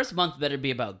 the first month better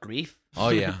be about grief. Oh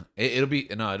yeah, it'll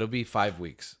be 5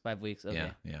 weeks. 5 weeks.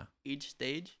 Okay. Yeah. Each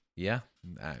stage. Yeah.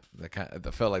 I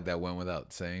felt like that went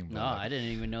without saying. but No, like- I didn't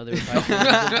even know there were 5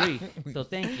 months of grief. So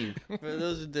thank you. For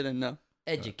those who didn't know.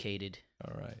 Educated.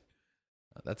 All right.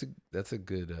 That's a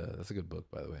good book,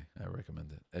 by the way. I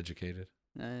recommend it. Educated.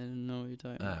 I don't know what you're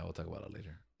talking about. We'll talk about it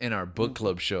later in our book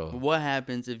club show. What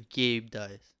happens if Gabe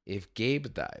dies? If Gabe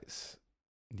dies,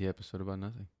 The episode about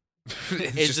nothing. it's,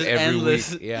 It's just just every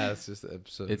endless. week. Yeah, it's just an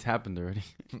episode. It's happened already.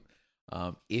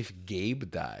 If Gabe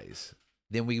dies,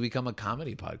 then we become a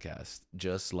comedy podcast,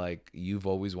 just like you've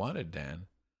always wanted, Dan.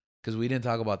 Because we didn't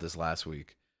talk about this last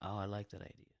week. Oh, I like that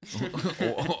idea.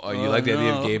 Oh, you Oh, like the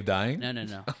idea of no. Gabe dying?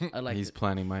 No. I like He's it.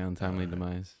 planning my untimely Alright.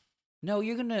 demise. No,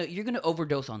 you're gonna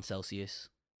overdose on Celsius.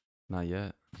 Not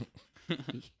yet.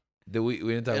 it We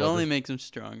didn't talk about only this. makes him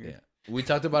stronger. Yeah. We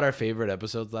talked about our favorite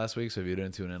episodes last week, so if you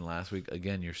didn't tune in last week,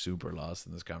 again, you're super lost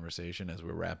in this conversation as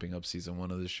we're wrapping up season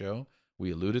 1 of the show.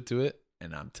 We alluded to it,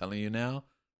 and I'm telling you now,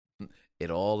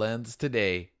 it all ends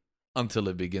today until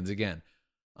it begins again.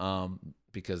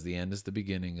 because the end is the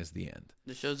beginning is the end.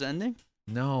 The show's ending?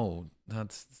 No,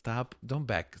 stop. Don't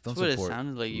That's what support. it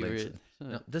sounded like you Lakes. were.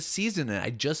 No, the season.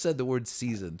 I just said the word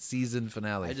season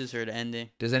finale. I just heard ending.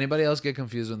 Does anybody else get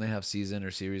confused when they have season or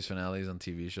series finales on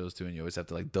TV shows too, and you always have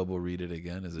to like double read it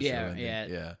again? Is it Yeah, show ending? yeah.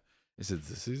 Yeah. Is it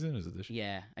this season? Is it this?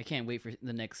 Yeah, I can't wait for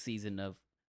the next season of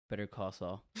Better Call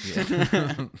Saul.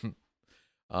 Yeah.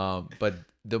 But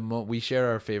we shared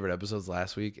our favorite episodes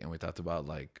last week, and we talked about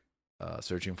like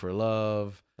searching for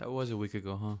love. That was a week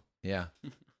ago, huh? Yeah.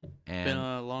 Been And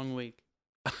a long week.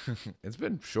 it's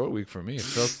been a short week for me. It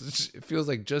feels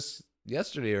like just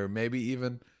yesterday, or maybe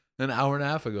even an hour and a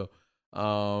half ago.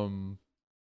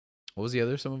 What was the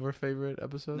other some of our favorite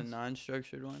episodes? The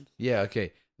non-structured ones. Yeah,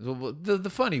 okay. Well, the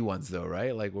funny ones though,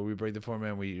 right? Like where we break the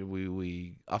format,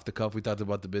 we off the cuff, we talked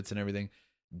about the bits and everything.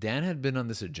 Dan had been on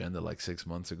this agenda like 6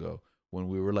 months ago when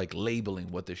we were like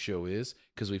labeling what the show is,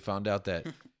 because we found out that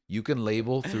you can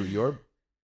label through your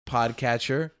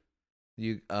podcatcher.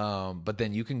 But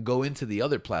then you can go into the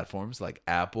other platforms like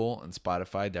Apple and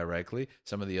Spotify directly.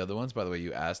 Some of the other ones, by the way,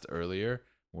 you asked earlier,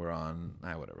 were on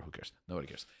whatever, who cares? Nobody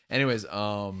cares. Anyways,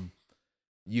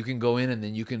 you can go in and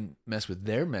then you can mess with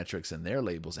their metrics and their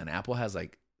labels. And Apple has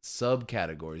like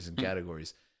subcategories and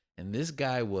categories. And this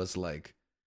guy was like,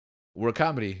 we're a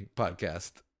comedy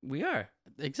podcast. We are.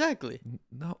 Exactly.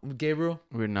 No, Gabriel,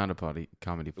 We're not a comedy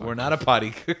podcast. we're not a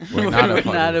potty. We're not a We're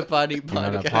potty. not a potty We're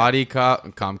not a podcast. potty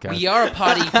Comcast. We are a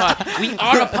potty pod. We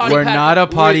are a potty We're not a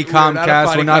potty We're not a Comcast.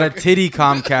 potty We're not a Comcast. titty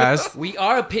Comcast. We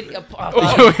are a pit.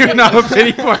 We're not a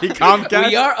pity party Comcast.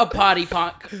 We are a potty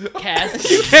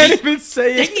podcast. You can't even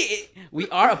say Dang it. it. We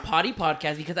are a potty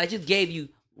podcast because I just gave you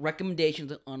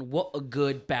recommendations on what a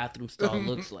good bathroom stall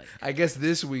looks like. I guess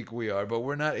this week we are, but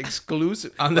we're not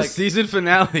exclusive. On the Like, season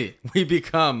finale, we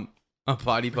become a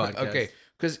potty podcast.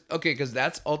 Because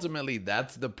that's ultimately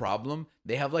that's the problem.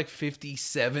 They have like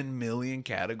 57 million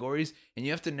categories, and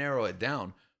you have to narrow it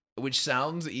down, which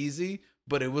sounds easy,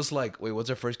 but it was like, wait, what's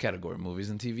our first category?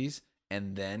 Movies and TVs,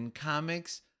 and then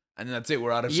comics, and that's it.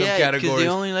 We're out of Yeah, subcategories. 'cause they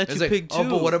only let It's you like, pick oh,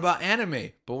 but two. what about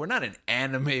anime? But we're not an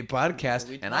anime podcast,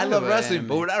 We and talk I love about wrestling, anime.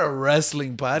 but we're not a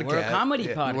wrestling podcast. We're a comedy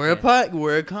Yeah. podcast.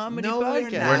 We're a comedy No, we're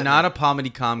podcast. not. We're not a comedy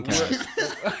Comcast.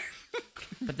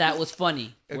 But that was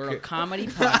funny. We're a Okay. comedy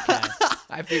podcast.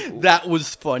 I think That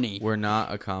was funny. We're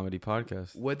not a comedy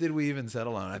podcast. what did we even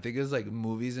settle on? I think it was like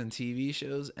movies and TV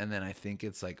shows, and then I think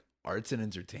it's like arts and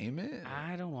entertainment.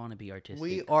 I don't want to be artistic.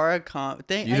 We are a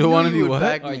You don't wanna be what?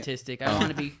 artistic. I want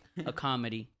to be a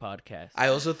comedy podcast. I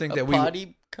also think A that we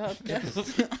potty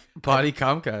podcast. Potty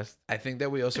Comcast. I think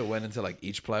that we also went into like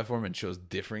each platform and chose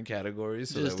different categories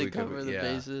so Just that to we cover could, the yeah,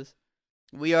 bases.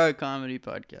 We are a comedy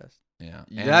podcast. yeah.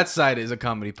 That side is a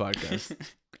comedy podcast.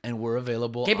 And we're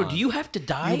available. Gabriel, on- do you have to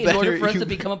die You in order better- for us you to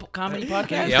become a comedy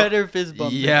podcast? You Yep. better fist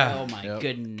bump. Yeah. Oh my Yep.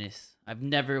 goodness! I've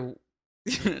never.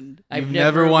 Them. I've You've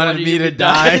never wanted me you to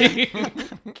die.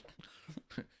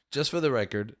 Just for the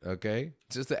record, okay?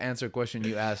 Just to answer a question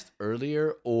you asked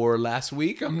earlier or last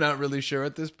week. I'm not really sure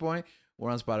at this point.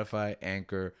 We're on Spotify,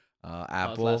 Anchor,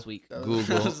 Apple, last week. Google.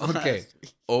 That was last Okay.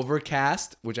 week.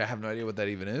 Overcast, which I have no idea what that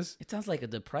even is. It sounds like a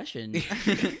depression.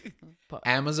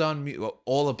 Amazon, well,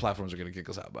 all the platforms are going to kick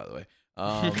us out, by the way.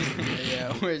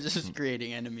 Yeah, we're just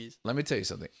creating enemies. Let me tell you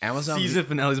something. Amazon Season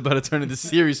finale is about to turn into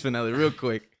series finale real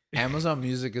quick. Amazon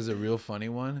Music is a real funny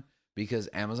one because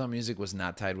Amazon Music was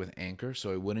not tied with Anchor,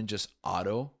 so it wouldn't just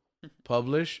auto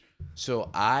publish. So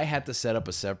I had to set up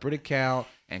a separate account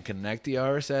and connect the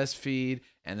RSS feed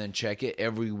and then check it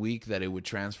every week that it would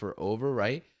transfer over,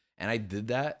 right? And I did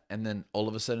that, and then all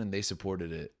of a sudden they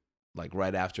supported it like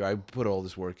right after I put all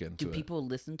this work into Do it. people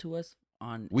listen to us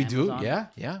on? We Amazon? do,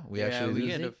 yeah. We actually we do.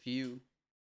 get a music? few.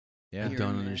 Yeah. I Here don't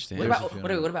and there. understand. What There's a about few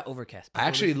what, on what there. about Overcast? I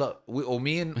actually love.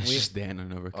 Me and It's we. just Dan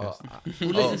on Overcast. Who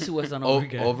listens to us on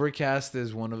Overcast? Overcast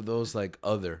is one of those like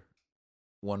other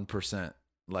 1%.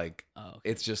 Like Oh, okay.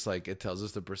 it's just like it tells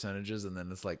us the percentages, and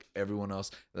then it's like everyone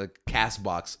else, like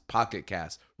Castbox, Pocket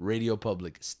Cast, Radio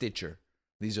Public, Stitcher.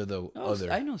 These are the Oh, other.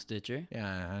 I know Stitcher.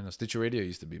 Yeah, I know. Stitcher Radio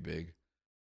used to be big.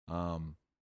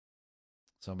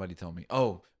 Somebody told me.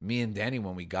 Oh, me and Danny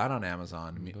when we got on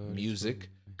Amazon Music,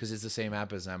 because it's the same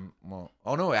app as well.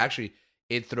 Oh no, actually,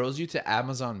 it throws you to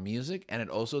Amazon Music, and it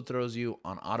also throws you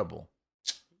on Audible.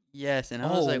 Yes, and I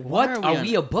Oh, was like, what? why Are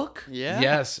we a book? Yeah.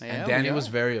 Yes, Yeah, and we Danny was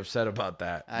are. very upset about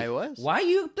that. I was. Why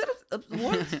you?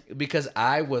 What? Because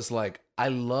I was like, I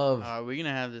love. Are we gonna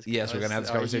have this? Yes, we're gonna have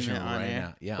this conversation argument on right air?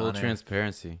 now. Yeah, Full on air.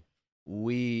 transparency.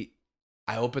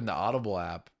 I opened the Audible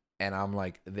app and I'm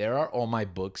like, there are all my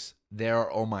books, there are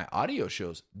all my audio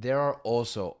shows, there are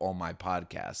also all my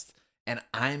podcasts. And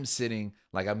I'm sitting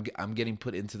like I'm getting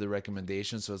put into the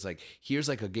recommendations. So it's like, here's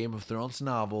like a Game of Thrones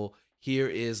novel. Here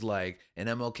is like an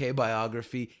MLK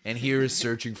biography, and here is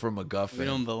Searching for MacGuffin. We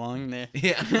don't belong there.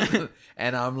 Yeah.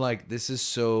 And I'm like, this is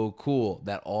so cool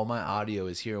that all my audio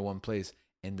is here in one place.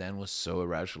 And Dan was so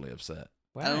irrationally upset.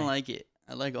 I don't like it.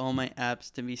 I like all my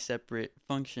apps to be separate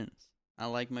functions. I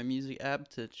like my music app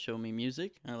to show me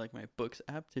music. I like my books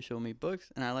app to show me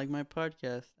books. And I like my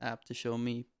podcast app to show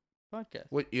me podcasts.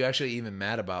 What, you're actually even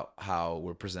mad about how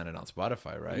we're presented on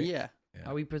Spotify, right? Yeah.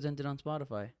 Are we presented on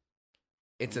Spotify?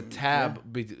 It's a tab,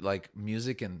 like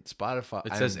music and Spotify.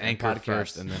 It says and Anchor podcasts.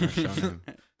 first, and then it's shown him.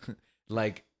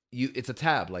 Like it's a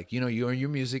tab. Like you're in your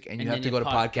music, and you And have to then go to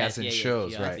podcast, podcasts and yeah,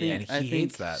 shows, yeah. right? And I he think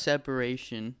hates that.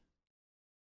 separation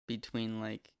between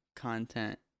like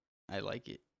content, I like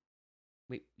it.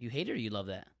 Wait, you hate it or you love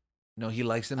that? No, he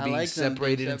likes them I being like them being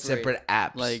separated in separate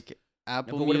apps. Like No,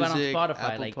 Apple but what Music, about on Spotify?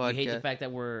 Apple Like Podcast. you hate the fact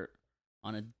that we're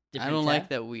on a different I don't tab? like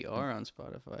that we are on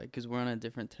Spotify because we're on a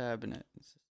different tab in it.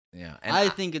 yeah, and I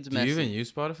think it's Do messy. you even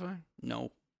use Spotify?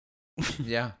 No.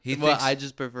 yeah, he Well, thinks I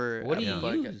just prefer. What do you Apple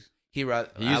Podcast. use? he ra-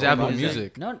 You use Apple Music.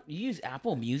 Music. No, you use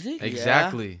Apple Music?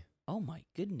 Exactly. Oh my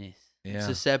goodness. Yeah, It's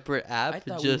a separate app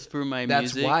thought just for my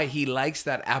that's music. why he likes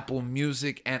that Apple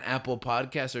Music and Apple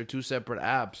Podcasts are two separate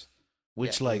apps.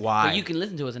 Which Yeah. like Why? But you can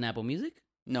listen to us on Apple Music?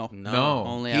 No. no,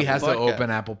 only he Apple has to Podcasts. open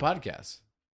Apple Podcasts.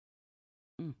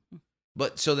 Mm.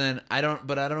 But so then I don't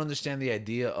understand the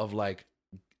idea of like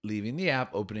leaving the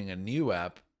app, opening a new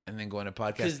app, and then going to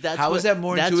podcast. Because that's How what, is that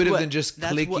more that's intuitive what- than just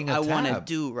that's clicking what a I want to tab?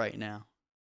 do right now.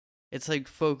 It's like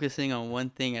focusing on one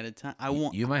thing at a time. I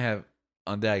want. You might have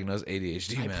undiagnosed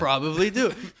ADHD, I man. probably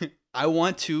do. I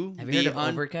want to Have be you heard of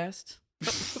on. Overcast?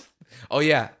 Oh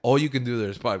yeah, all you can do there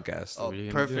is podcast. Oh, Were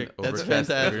you gonna do an perfect. That's Overcast-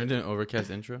 fantastic. We're gonna do an Overcast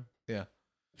intro.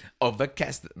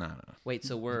 Overcast. No. Wait,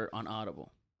 so we're on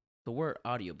Audible. So we're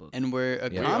audiobook. And we're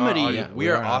a Yeah. comedy. We are We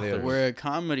are authors. We're a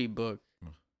comedy book.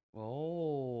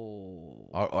 Oh.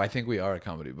 Oh, I think we are a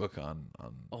comedy book on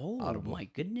Oh Audible. my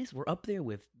goodness. We're up there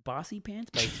with Bossy Pants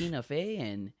by Tina Fey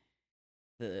and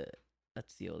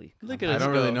that's the only. Look at I us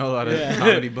don't really go. know a lot of Yeah.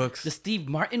 comedy books. The Steve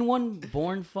Martin one,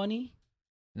 Born Funny.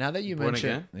 Now that you Born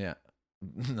mention, yeah,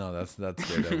 no, that's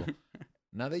Daredevil.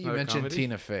 Now that you Not a mentioned comedy?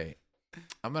 Tina Fey,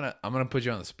 I'm gonna put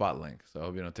you on the spot, Link. So I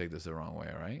hope you don't take this the wrong way,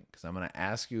 all right? Because I'm gonna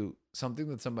ask you something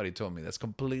that somebody told me that's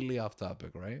completely off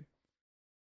topic, right?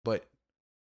 But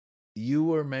you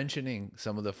were mentioning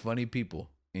some of the funny people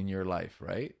in your life,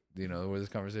 right? Do you know where this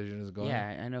conversation is going?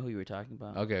 Yeah, I know who you were talking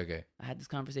about. Okay. I had this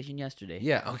conversation yesterday.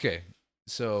 Yeah. Okay.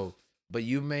 So, but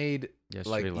you made Yesterday,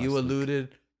 like last you week.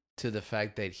 alluded to the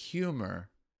fact that humor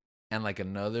and like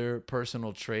another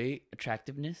personal trait.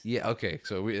 Attractiveness. Yeah. Okay.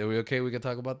 So are we okay? We can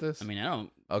talk about this. I mean, I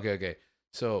don't. Okay.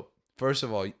 So first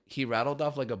of all, he rattled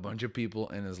off like a bunch of people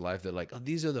in his life that like, oh,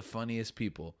 these are the funniest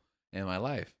people in my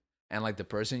life, and like the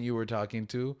person you were talking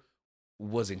to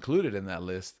was included in that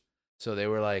list. So they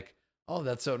were like, oh,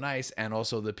 that's so nice, and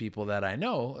also the people that I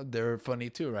know, they're funny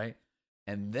too, right?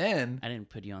 And then I didn't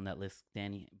put you on that list,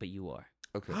 Danny, but you are.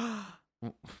 okay,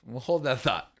 we'll hold that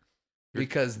thought.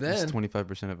 Because then It's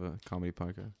 25% of a comedy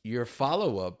podcast. your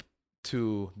follow up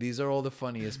to these are all the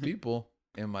funniest people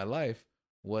in my life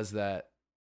was that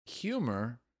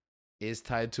humor is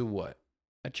tied to what?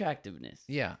 Attractiveness.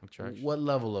 Yeah. Attraction. What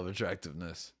level of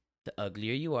attractiveness? The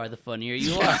uglier you are, the funnier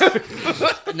you are.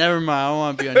 Never mind. I don't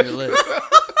want to be on your list.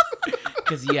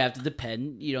 Because you have to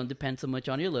depend. You don't depend so much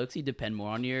on your looks. You depend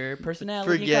more on your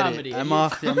personality and Forget comedy. it. I'm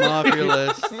off your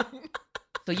list.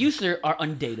 So you, sir, are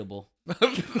undateable.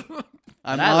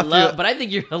 I'm But I off love, your. but I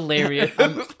think you're hilarious.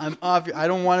 I'm off. I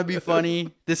don't want to be funny.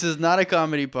 This is not a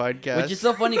comedy podcast. Which is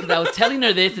so funny because I was telling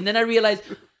her this, and then I realized,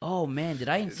 oh man, did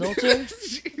I insult her?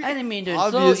 I didn't mean to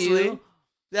insult Obviously. you.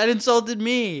 That insulted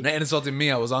me. That insulted me.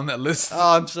 I was on that list.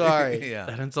 Oh, I'm sorry. Yeah.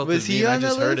 That insulted Was me he and I on the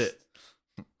just heard list?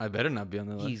 it. I better not be on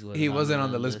the list. He wasn't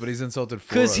on the list, but he's insulted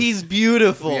for Because us. he's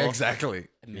beautiful. Yeah, exactly.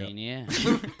 I mean, yeah.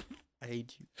 I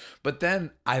hate you. But then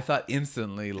I thought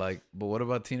instantly, like, but what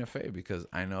about Tina Fey? Because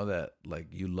I know that, like,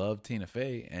 you love Tina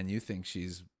Fey and you think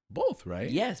she's both, right?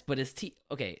 Yes, but is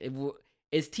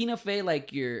is Tina Fey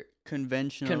like your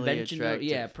Conventionally conventional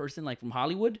attractive. person like from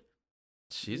Hollywood?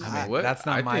 She's I mean, what? that's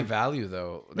not I my think- value,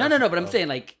 though. No, but I'm saying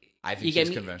like I you think get she's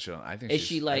me? conventional. I think Is she's,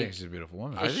 she I like- think she's a beautiful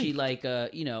woman. Is she like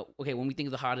okay, when we think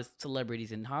of the hottest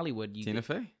celebrities in Hollywood, you Tina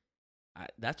Fey?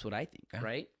 that's what I think, Yeah.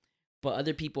 right? But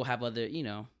other people have other,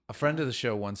 A friend of the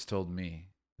show once told me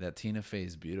that Tina Fey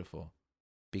is beautiful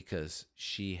because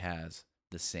she has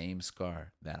the same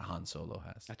scar that Han Solo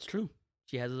has. That's true.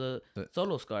 She has a But-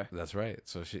 solo scar. That's right.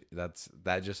 So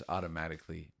that just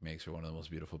automatically makes her one of the most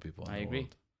beautiful people in I the agree.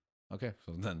 world. Okay,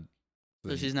 so then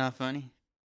So she's not funny.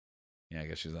 Yeah, I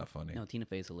guess she's not funny. No, Tina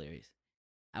Fey is hilarious.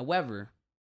 However,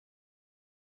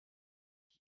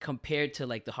 compared to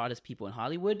like the hottest people in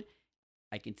Hollywood,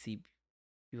 I can see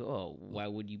people. Oh, why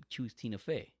would you choose Tina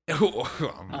Fey? I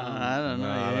don't know.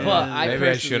 Yeah. But I Maybe I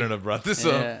personally- shouldn't have brought this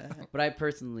up. Yeah. But I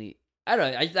personally, I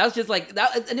don't know. That was just like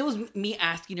that, and it was me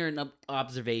asking her an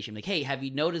observation, like, "Hey, have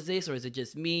you noticed this, or is it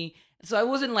just me?" So it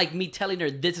wasn't like me telling her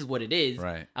this is what it is.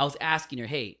 Right. I was asking her,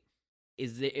 "Hey,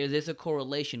 is this a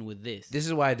correlation with this?" This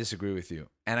is why I disagree with you.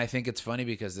 And I think it's funny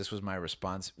because this was my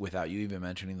response without you even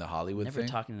mentioning the Hollywood Never thing.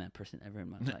 talking to that person ever in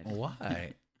my life.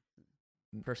 Why?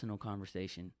 Personal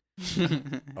conversation.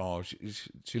 Oh,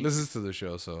 she listens to the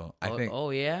show, so I think. Oh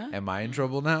yeah. Am I in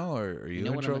trouble now, or are you,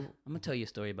 know in what? trouble? I'm gonna tell you a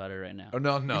story about her right now. Oh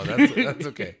no, that's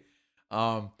okay.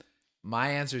 My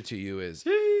answer to you is,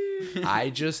 I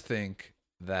just think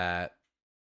that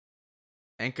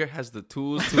Anchor has the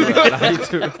tools to allow you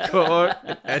to record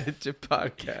and edit your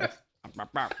podcast.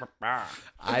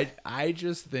 I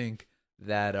just think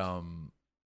that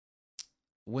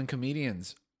when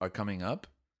comedians are coming up,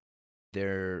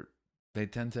 they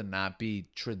tend to not be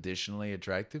traditionally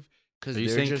attractive because Are you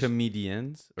they're saying just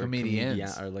comedians? Or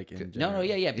Comedians. Or like in No, general?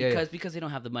 Yeah. because they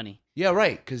don't have the money. yeah,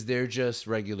 right, because they're just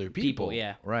regular people.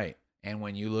 Yeah. Right. And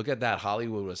when you look at that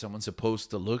Hollywood, what someone's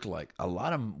supposed to look like, a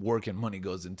lot of work and money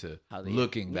goes into How they-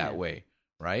 looking that yeah. way,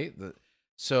 right?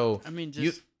 So I mean, you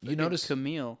just you look at notice,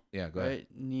 Camille, yeah, go ahead.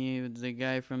 right? The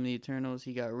guy from the Eternals,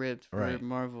 he got ripped for Right.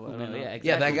 Marvel. I Oh, don't know. yeah,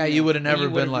 Yeah, that exactly. guy you would have He never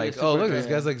would've been been like, a oh, look, super this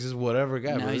guy. guy's like just whatever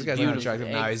guy. Now But this he's guy's not beautiful. attractive.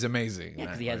 Now he's amazing. Yeah,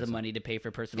 because he Right, has the so- money to pay for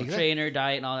personal Exactly. trainer,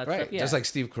 diet, and all that Right, stuff. Yeah. just like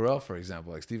Steve Carell, for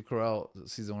example. Like Steve Carell,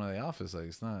 season 1 of The Office, like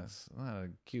it's not a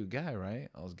cute guy, right?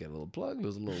 I was get a little plug,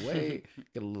 lose a little weight,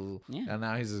 get a little, Yeah. and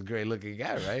now he's a great looking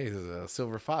guy, right? He's a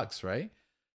silver fox, right?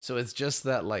 So it's just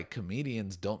that like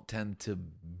comedians don't tend to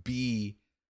be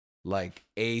like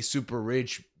A, super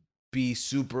rich, B,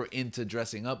 super into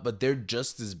dressing up, but they're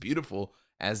just as beautiful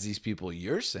as these people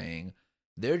you're saying.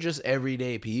 They're just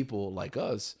everyday people like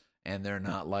us, and they're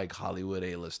not like Hollywood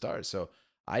A-list stars. So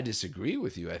I disagree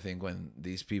with you. I think when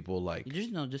these people like, You're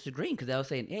just disagreeing because I was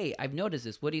saying, hey, I've noticed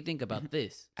this. What do you think about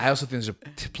this? I also think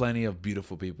there's plenty of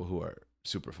beautiful people who are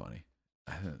super funny.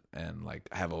 And like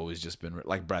have always just been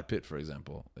like Brad Pitt, for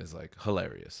example, is like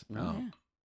hilarious. Oh,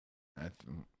 yeah.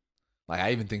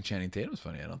 I even think Channing Tatum's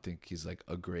funny. I don't think he's like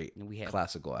a great And we have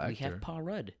classical actor. we have Paul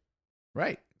Rudd.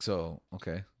 Right. So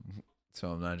okay. So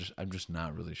I'm just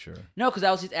not really sure. No, because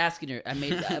I was just asking her. I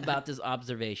made about this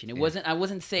observation. It wasn't. I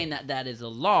wasn't saying that is a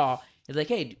law. It's like,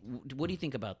 hey, what do you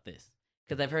think about this?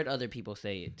 Because I've heard other people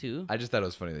say it too. I just thought it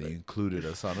was funny that you included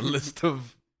us on a list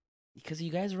of. Because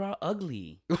you guys are all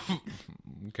ugly.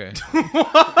 Okay.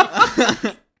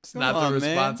 It's Come not the on,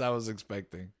 response man. I was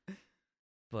expecting.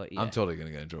 But yeah. I'm totally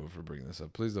gonna get in trouble for bringing this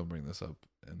up. Please don't bring this up.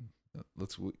 And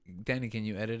Danny, can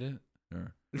you edit it?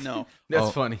 Or No, That's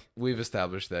Oh, funny. we've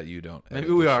established that you don't. Maybe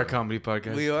edit we the are a show. comedy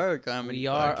podcast. we are a comedy. we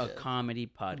are a podcast. comedy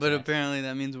podcast. But apparently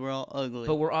that means we're all ugly.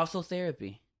 But we're also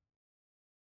therapy.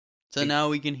 So now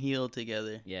we can heal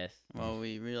together Yes. while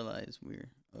we realize we're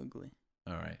ugly.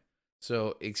 All right.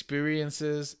 So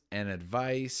experiences and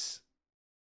advice.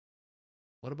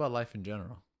 What about life in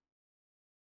general?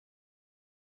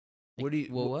 Where do you?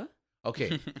 Well, what?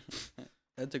 Okay.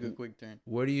 That took a quick turn.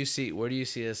 Where do you see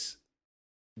us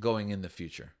going in the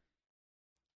future?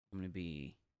 I'm gonna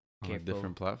be On a careful.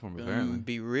 different platform, Gonna apparently.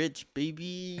 be rich,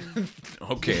 baby.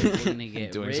 Okay. We're gonna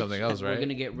get Doing rich. something else, We're right?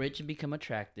 gonna get rich and become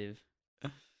attractive.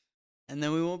 And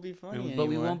then we won't be funny But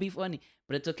we anymore. won't be funny.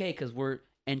 But it's okay because we're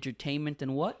entertainment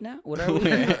and what now? What are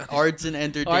we? Arts and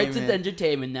entertainment. Arts and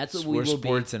entertainment. That's what we We're will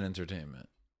sports and entertainment.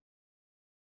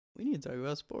 We need to talk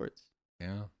about sports.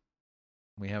 Yeah.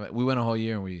 We haven't. We went a whole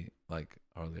year and we like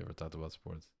hardly ever talked about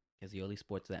sports. be. Because the only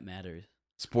sports that matters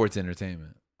Sports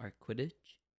entertainment. are Quidditch,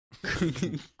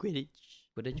 Quidditch.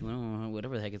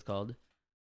 whatever the heck it's called,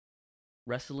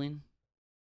 wrestling,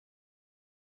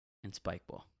 and spike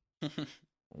ball.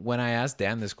 When I asked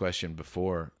Dan this question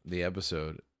before the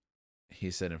episode,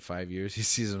 he said in 5 years he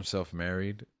sees himself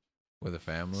married with a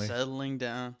family. Settling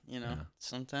down, Yeah.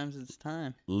 Sometimes it's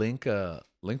time. Link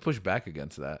pushed back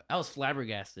against that. I was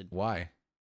flabbergasted. Why?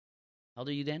 How old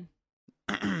are you then?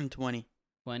 20.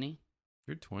 20?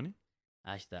 You're 20?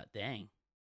 I just thought, dang,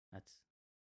 that's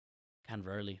kind of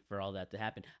early for all that to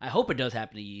happen. I hope it does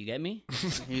happen to you. You get me?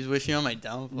 He's wishing on my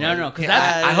downfall. No, because Yeah,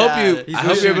 that's I hope you. He's I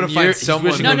hope you're able to find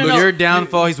someone. He's No, wishing no, on no. your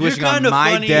downfall. He's You're wishing on kinda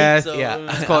my funny, death. so-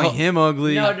 Yeah. He's calling him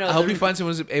ugly. No, I hope the- you find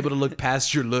someone who's able to look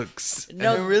past your looks.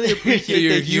 No, I really appreciate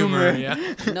your the humor.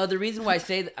 Yeah. No, the reason why I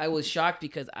say that I was shocked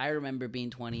because I remember being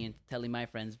 20 and telling my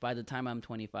friends, by the time I'm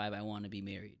 25, I want to be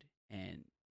married. And,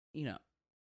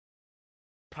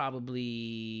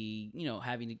 probably,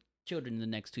 having children in the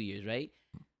next 2 years, right?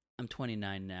 I'm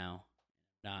 29 now,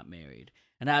 not married.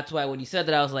 And that's why when you said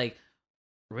that, I was like,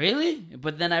 really?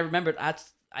 But then I remembered I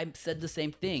said the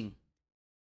same thing.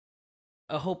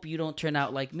 I hope you don't turn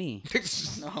out like me.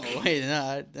 No, wait,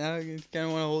 no. I just kind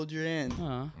of want to hold your hand.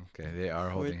 Huh. Okay, they are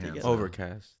holding hands. together.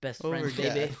 Overcast. Best friends,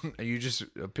 Overcast. baby. Are you just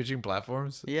pitching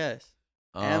platforms? Yes.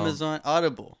 Um, Amazon,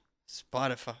 Audible,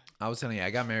 Spotify. I was telling you,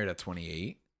 I got married at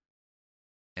 28,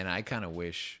 and I kind of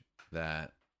wish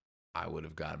that I would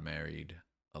have gotten married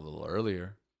a little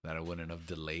earlier, that I wouldn't have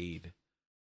delayed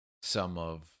some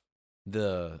of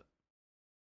the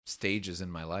stages in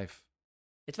my life.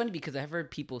 It's funny because I've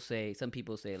heard some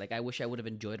people say, like, I wish I would have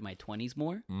enjoyed my 20s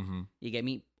more. Mm-hmm. You get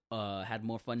me? Had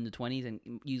more fun in the 20s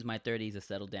and used my 30s to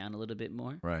settle down a little bit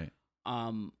more. Right.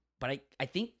 But I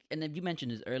think, and then you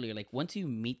mentioned this earlier, like, once you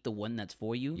meet the one that's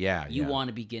for you, Yeah. you want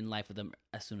to begin life with them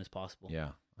as soon as possible. Yeah,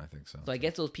 I think so. So I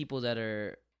guess those people that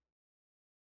are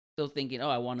still thinking, oh,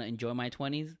 I want to enjoy my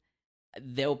 20s,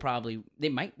 they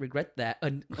might regret that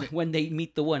when they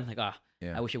meet the one. Like,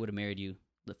 Yeah. I wish I would have married you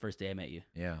the first day I met you.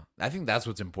 Yeah. I think that's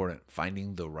what's important.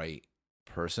 Finding the right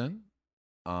person.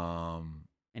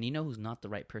 And you know who's not the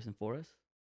right person for us?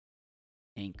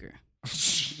 Anchor.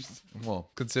 Well,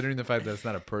 considering the fact that it's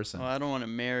not a person, Oh, I don't want to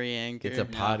marry Anchor. it's a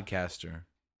podcaster.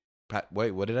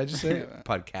 Wait, what did I just say?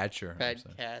 Podcatcher. I'm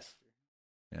sorry. Podcast.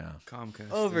 Yeah.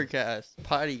 Comcast. Overcast.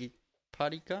 Potty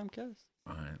Comcast.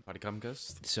 All right. Potty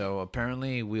Comcast. So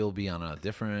apparently we'll be on a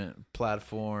different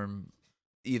platform,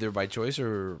 either by choice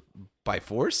or by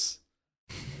force.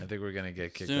 I think we're gonna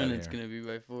get kicked out Soon of it's here. going to be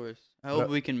by force. I What- hope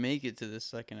we can make it to the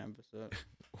second episode.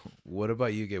 What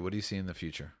about you, Gabe? What do you see in the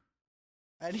future?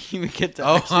 I didn't even get to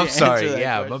Oh, actually I'm sorry. answer that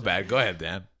Yeah, my question. bad. Go ahead,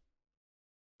 Dan.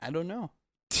 I don't know.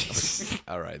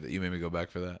 All right, you made me go back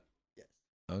for that. Yes.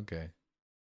 Okay.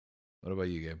 What about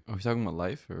you, Gabe? Are we talking about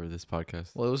life or this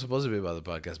podcast? Well, it was supposed to be about the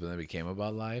podcast, but then it became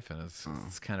about life, and it's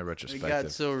kind of It retrospective.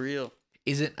 got so real.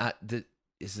 Isn't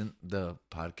the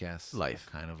podcast Life.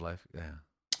 kind of life? Yeah,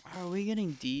 Are we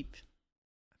getting deep?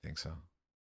 I think so.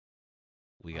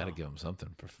 We got to give them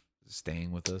something for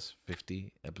staying with us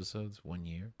 50 episodes, 1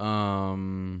 year.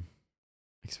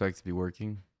 Expect to be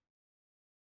working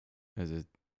as a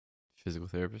physical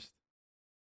therapist.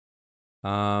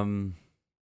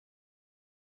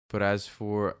 But as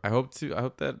for, I hope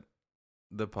that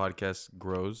the podcast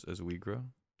grows as we grow,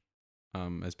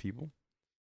 as people.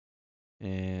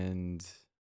 And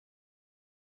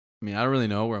I mean, I don't really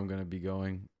know where I'm gonna be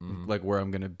going, Mhm. like where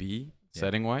I'm gonna be Yeah.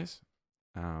 setting wise.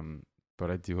 But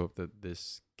I do hope that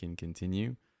this can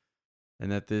continue,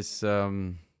 and that this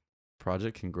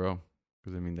project can grow.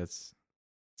 Because I mean, that's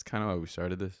kind of why we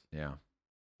started this. Yeah.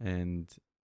 And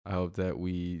I hope that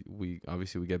we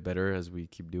obviously we get better as we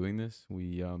keep doing this.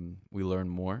 We learn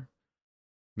more,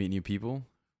 meet new people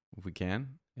if we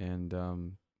can,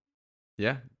 and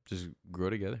yeah, just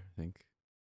grow together. I think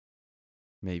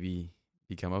maybe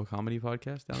become a comedy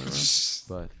podcast down the road.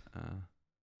 But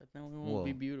But then we won't Well,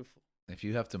 be beautiful. If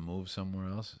you have to move somewhere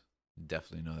else,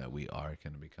 definitely know that we are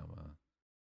going to become a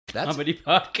Comedy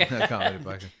podcast. a comedy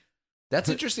podcast. That's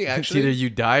interesting, it's actually. either you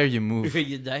die or you move.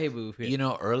 you die, boo. You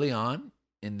know, early on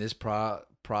in this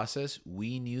process,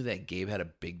 we knew that Gabe had a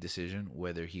big decision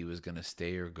whether he was going to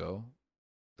stay or go.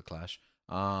 The Clash.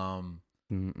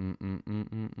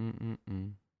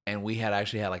 And we had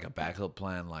actually had like a backup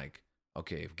plan. Like,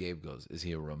 okay, if Gabe goes, is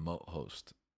he a remote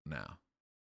host now?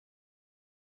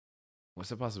 What's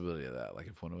the possibility of that? Like,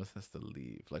 if one of us has to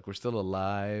leave, like we're still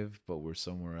alive, but we're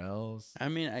somewhere else. I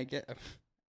mean, I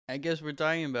guess we're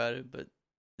talking about it, but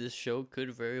this show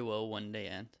could very well one day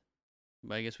end.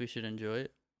 But I guess we should enjoy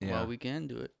it Yeah. while we can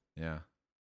do it. Yeah.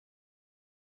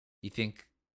 You think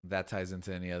that ties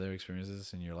into any other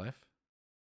experiences in your life?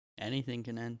 Anything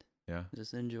can end. Yeah.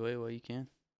 Just enjoy it while you can.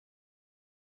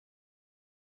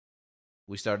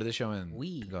 We started the show and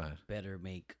We go ahead. better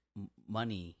make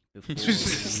money before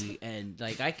we end.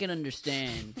 Like, I can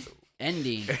understand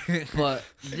ending, but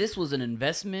this was an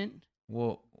investment.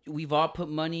 Well, We've all put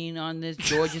money in on this.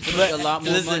 George has put a lot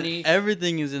more Listen, money.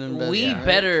 everything is an investment. We right?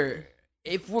 better,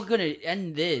 if we're gonna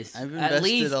end this, I've at invested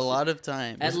least a lot of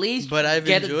time. At least but I've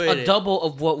get enjoyed a it. double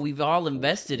of what we've all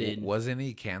invested in. wasn't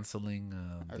he canceling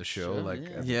the Our show? show, Like,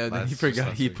 yeah. Yeah, then last- he just forgot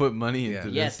last he week? put money Yeah.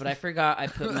 into Yes, this. but I forgot I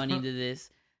put money into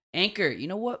this. Anchor, you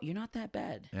know what? You're not that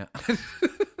bad. Yeah.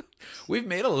 We've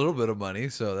made a little bit of money,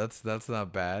 so that's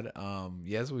not bad.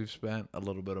 Yes, we've spent a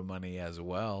little bit of money as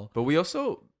well. But we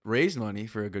also raised money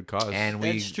for a good cause. And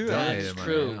we That's true. donated That's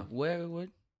money, true. yeah. Where what?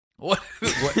 What?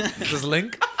 What? Does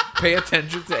Link pay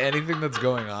attention to anything that's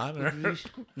going on? Or?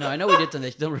 No, I know we did something. I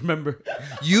just don't remember.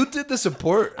 You did the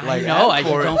support. Like, I know. I ad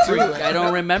just for it, don't. too. I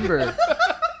don't remember.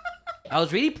 I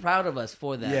was really proud of us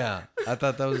for that. Yeah, I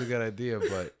thought that was a good idea,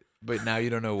 but now you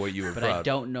don't know what you were But proud I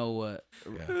don't know what.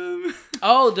 Yeah.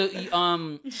 Oh,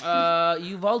 the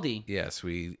Uvalde. Yes,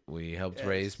 we helped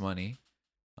raise money.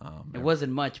 It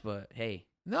wasn't much, but hey,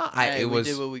 no, Hey, it we was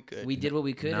did what we could. we did what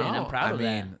we could, and I'm no, proud of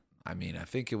that. I mean, I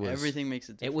think it was Everything makes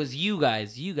a difference. It was you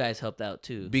guys. You guys helped out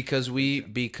too. because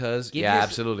Give yeah, yours-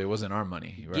 absolutely, it wasn't our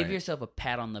money. Right? Give yourself a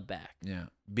pat on the back. Yeah,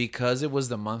 because it was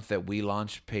the month that we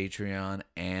launched Patreon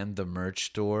and the merch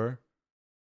store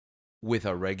with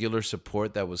our regular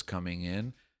support that was coming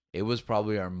in. It was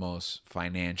probably our most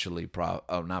financially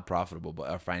not profitable, but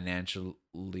our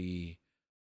financially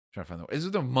trying to find the word. This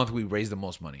is the month we raised the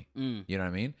most money. Mm. You know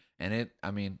what I mean? And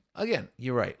again,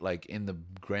 you're right. Like in the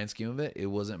grand scheme of it, it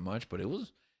wasn't much, but it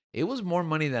was more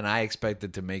money than I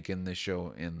expected to make in this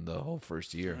show in the whole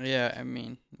first year. Yeah, I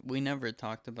mean, we never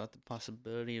talked about the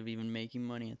possibility of even making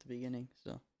money at the beginning.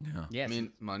 So Yeah. Yes. I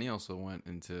mean, money also went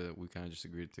into. We kind of just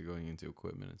agreed to going into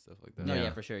equipment and stuff like that. no, yeah. yeah.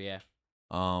 For sure, yeah.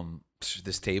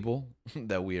 This table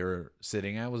that we are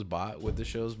sitting at was bought with the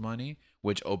show's money,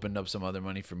 which opened up some other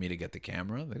money for me to get the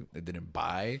camera. They didn't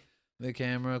buy the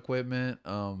camera equipment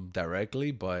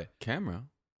directly, but Camera.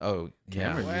 oh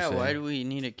Camera, yeah. you why say? do we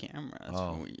need a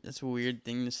camera? That's a weird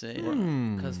thing to say.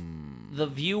 Because Hmm. the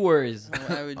viewers.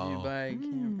 Why would you Oh. buy a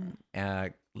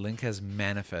camera? Link has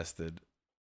manifested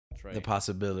That's right. the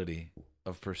possibility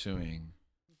of pursuing.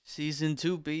 Season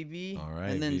 2, baby. All right,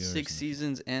 And then viewers 6 and-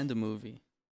 seasons and a movie.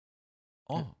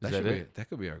 Oh, Is that that it? that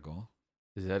could be our goal.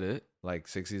 Is that it? Like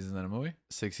 6 seasons in a movie.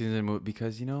 6 seasons in a movie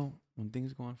because when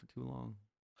things go on for too long.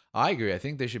 I agree. I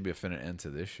think there should be a finite end to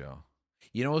this show.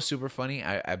 You know what's super funny?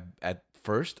 I at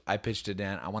first I pitched to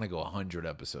Dan. I want to go 100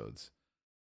 episodes,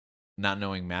 not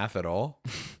knowing math at all.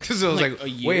 Because I was Like like, a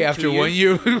year, wait, 2 after 1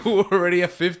 year we're already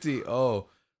at 50. Oh,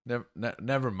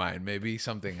 never mind. Maybe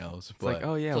something else. It's But like,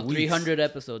 oh yeah, So weeks. 300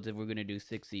 episodes if we're gonna do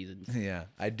 6 seasons. yeah,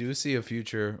 I do see a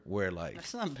future where like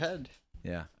That's not bad.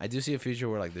 yeah, I do see a future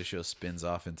where like this show spins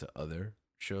off into other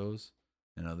shows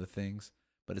and other things.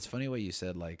 But it's funny what you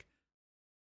said, like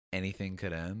anything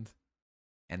could end.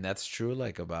 And that's true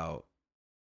like about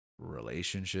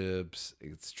relationships.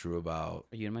 It's true about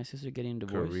Are you and my sister getting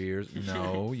divorced? careers.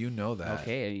 No, you know that.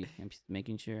 Okay, I'm just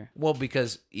making sure. Well,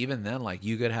 because even then, like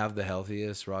you could have the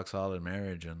healthiest, rock solid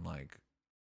marriage and like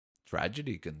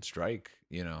tragedy can strike,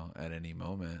 at any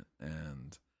moment.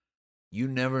 And you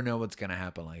never know what's gonna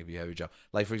happen. Like if you have your job,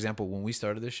 like for example, when we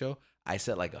started this show, I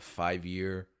set like a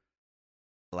 5-year,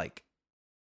 like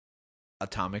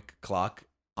atomic clock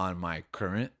on my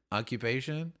current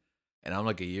occupation, and I'm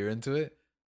like a year into it,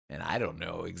 and I don't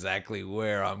know exactly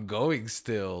where I'm going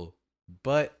still,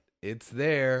 but it's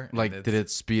there. and Like, it's- did it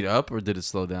speed up or did it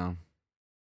slow down?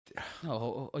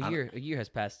 No, I don't- a year has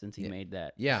passed since he Yeah. made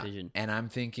that Yeah, decision. and I'm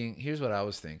thinking. Here's what I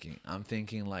was thinking. I'm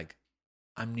thinking like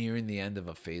I'm nearing the end of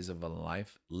a phase of a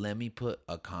life. Let me put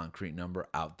a concrete number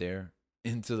out there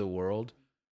into the world,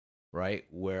 right?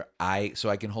 So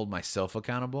I can hold myself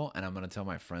accountable, and I'm gonna tell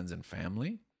my friends and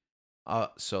family,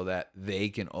 so that they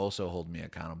can also hold me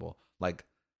accountable. Like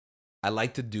I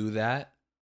like to do that.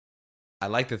 I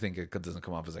like to think it doesn't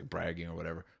come off as like bragging or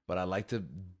whatever, but I like to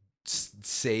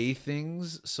say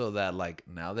things so that like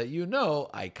now that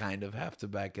I kind of have to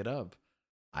back it up.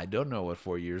 I don't know what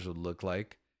 4 years would look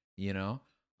like, I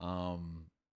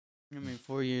mean,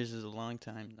 4 years is a long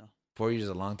time, though. 4 years is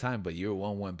a long time, but year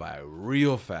one went by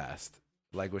real fast.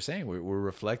 Like we're saying, we're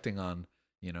reflecting on,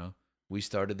 we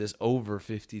started this over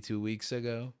 52 weeks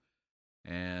ago,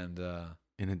 and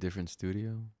In a different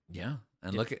studio? yeah,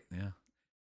 and look at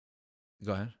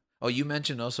Go ahead. Oh, you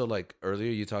mentioned also like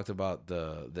earlier you talked about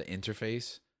the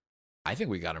interface. I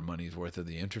think we got our money's worth of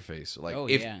the interface. Like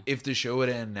if the show would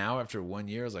end now after 1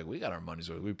 year, it's like we got our money's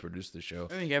worth. We produced the show.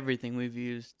 I think everything we've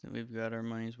used, we've got our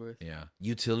money's worth. Yeah.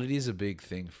 Utility is a big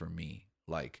thing for me.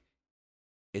 Like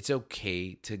it's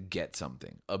okay to get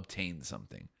something, obtain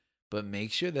something, but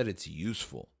make sure that it's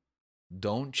useful.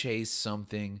 Don't chase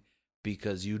something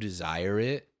because you desire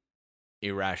it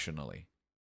irrationally.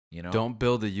 Don't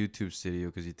build a YouTube studio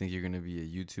because you think you're going to be a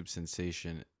YouTube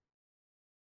sensation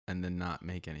and then not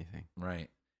make anything. Right.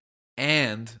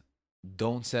 And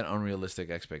don't set unrealistic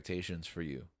expectations for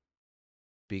you.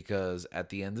 Because at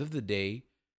the end of the day,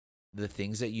 the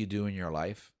things that you do in your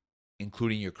life,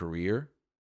 including your career,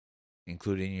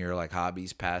 including your like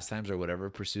hobbies, pastimes, or whatever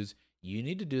pursuits, you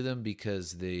need to do them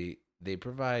because they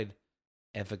provide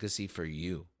efficacy for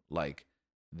you. Like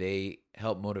they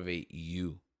help motivate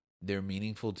you. They're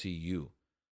meaningful to you.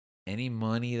 Any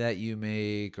money that you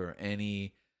make or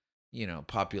any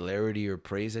popularity or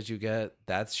praise that you get,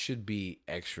 that should be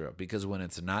extra, because when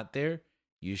it's not there,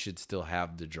 you should still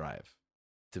have the drive.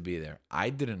 to be there. I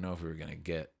didn't know if we were gonna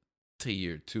get to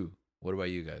year 2. What about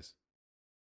you guys?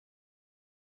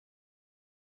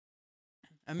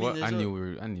 I mean, Well, there's I knew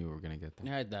we were gonna get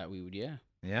there. I thought we would, yeah.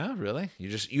 Yeah, really?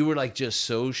 You were like just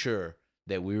so sure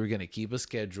that we were gonna keep a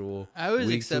schedule. I always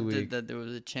week to accepted week. that there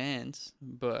was a chance,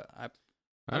 but I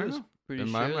don't was know. pretty In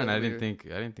sure my mind, that I we didn't were- think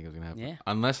it was gonna happen. Yeah.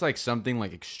 Unless like something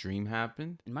like extreme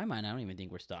happened. In my mind, I don't even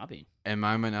think we're stopping. In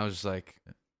my mind, I was just like,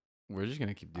 we're just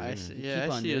gonna keep doing I it. see, Keep yeah, I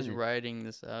on see us doing it. writing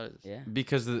this out. Yeah.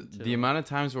 Because the Until- amount of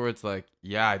times where it's like,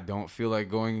 yeah, I don't feel like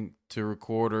going to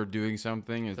record or doing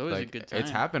something. It's always a like good it's time.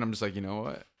 happened. I'm just like, you know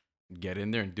what, get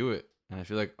in there and do it. And I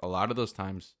feel like a lot of those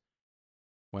times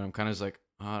when I'm kind of just like,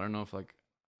 oh, I don't know if like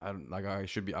I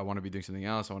want to be doing something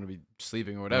else. I want to be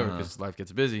sleeping or whatever Uh-huh. because life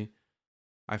gets busy.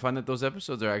 I find that those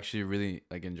episodes are actually really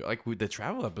like enjoy. Like with the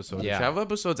travel episodes. Yeah. The travel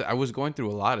episodes, I was going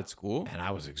through a lot at school. And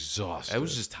I was exhausted. I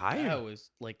was just tired. I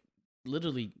was like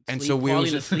literally And sleep, so we falling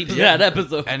was just- asleep to Yeah. that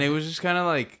episode. And it was just kind of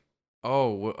like,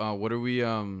 oh, what are we?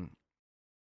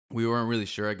 We weren't really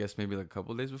sure. I guess maybe like a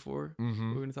couple of days before what Mhm.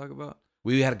 we were gonna talk about.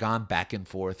 We had gone back and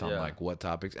forth on Yeah. like what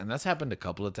topics, and that's happened a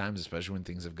couple of times, especially when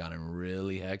things have gotten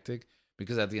really hectic.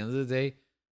 Because at the end of the day,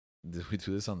 we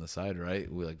do this on the side, right?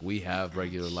 We have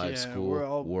regular life, Yeah, school, we're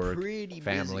all work, pretty busy.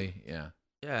 family. Yeah,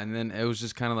 Yeah, and then it was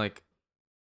just kind of like,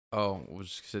 oh, we'll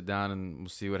just sit down and we'll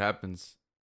see what happens.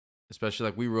 Especially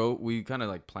like we kind of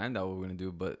like planned out what we were gonna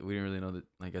do, but we didn't really know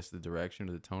I guess the direction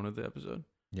or the tone of the episode.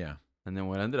 yeah. And then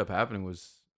what ended up happening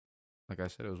was, like I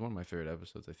said, it was one of my favorite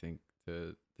episodes. I think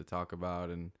to talk about,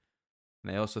 and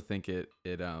I also think it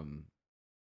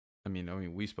I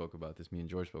mean we spoke about this. Me and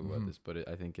George spoke Mhm. about this, but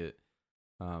I think it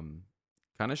kind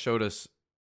of showed us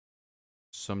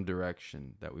some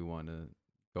direction that we want to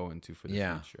go into for the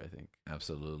Yeah. future. I think.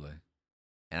 Absolutely.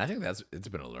 And I think it's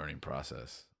been a learning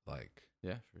process. Like,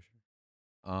 Yeah, for sure.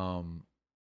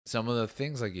 some of the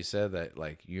things, like you said, that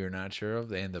like you're not sure of,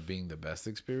 they end up being the best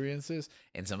experiences.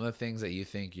 And some of the things that you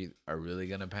think you are really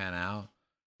gonna pan out,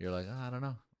 you're like, oh, I don't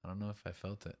know. I don't know if I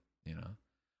felt it. You know.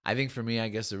 I think for me, I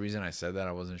guess the reason I said that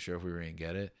I wasn't sure if we were gonna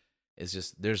get it is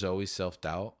just there's always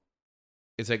self-doubt.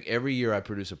 It's like every year I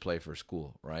produce a play for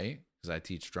school, right? Because I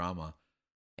teach drama.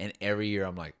 And every year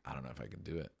I'm like, I don't know if I can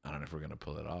do it. I don't know if we're going to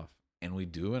pull it off. And we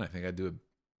do. And I think I do it,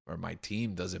 or my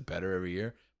team does it better every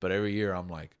year. But every year I'm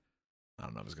like, I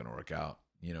don't know if it's going to work out.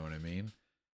 You know what I mean?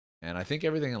 And I think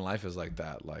everything in life is like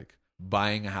that. Like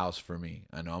buying a house for me.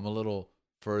 I know I'm a little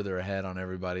further ahead on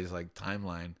everybody's like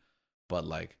timeline. But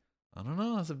like, I don't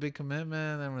know. It's a big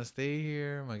commitment. I'm going to stay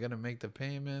here. Am I going to make the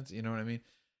payments? You know what I mean?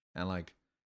 And like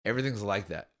everything's like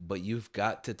that. But you've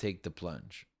got to take the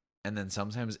plunge. And then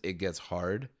sometimes it gets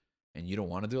hard and you don't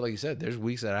want to do it. Like you said, there's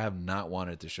weeks that I have not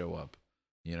wanted to show up,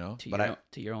 you know?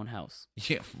 to your own house.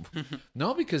 Yeah.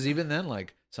 No, because even then,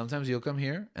 like sometimes you'll come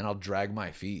here and I'll drag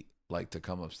my feet like to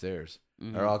come upstairs.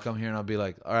 Mhm. Or I'll come here and I'll be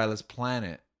like, all right, let's plan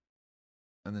it.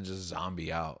 And then just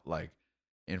zombie out like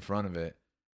in front of it.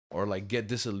 Or like get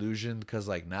disillusioned because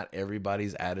like not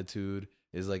everybody's attitude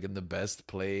is like in the best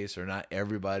place, or not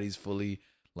everybody's fully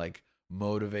like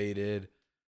motivated.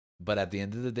 But at the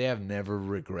end of the day, I've never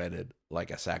regretted like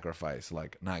a sacrifice,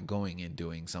 like not going and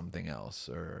doing something else,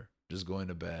 or just going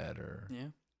to bed, or Yeah.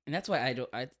 And that's why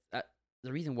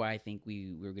the reason why I think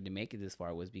we were going to make it this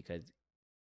far was because,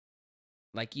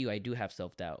 like you, I do have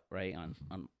self-doubt, right?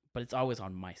 But it's always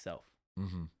on myself.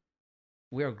 Mhm.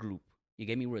 We're a group. You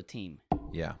get me? We're a team.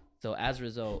 Yeah, So as a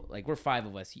result, like we're 5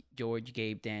 of us: George,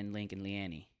 Gabe, Dan, Link, and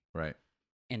Leanne, right,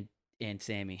 and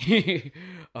Sammy,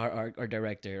 our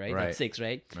director, right? Right. That's 6,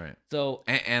 right? right. So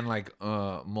And like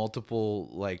multiple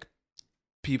like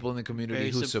people in the community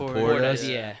Very who supportive. support us.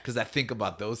 yeah. Because I think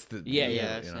about those. Yeah,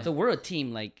 yeah. You know? So we're a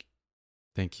team, like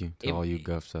Thank you to If- all you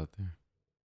guffs out there.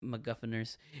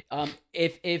 MacGuffiners.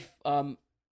 If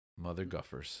Mother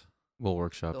Guffers. We'll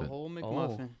workshop The it. whole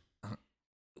McMuffin.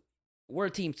 we're a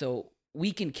team, so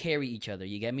we can carry each other.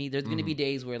 You get me? There's gonna be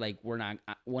days where like we're not,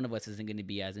 one of us isn't gonna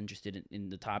be as interested in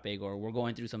the topic, or we're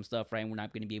going through some stuff, right? And we're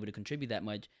not gonna be able to contribute that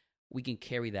much. We can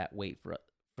carry that weight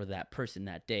for that person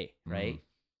that day, right?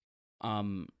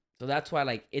 So that's why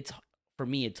like it's, for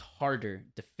me, it's harder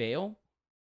to fail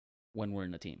when we're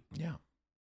in a team. Yeah.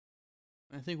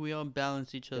 I think we all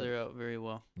balance each other out very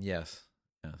well. Yes.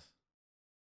 Yes.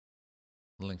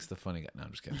 Link's the funny guy. No,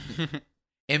 I'm just kidding.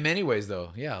 In many ways,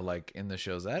 though, yeah, like in the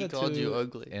show's He attitude, called you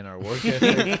ugly. in our work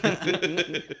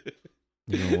ethic.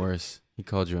 Even worse, he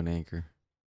called you an anchor.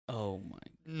 Oh my!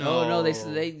 No,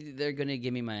 they're gonna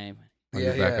give me my. Oh,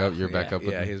 you're back up. You're back up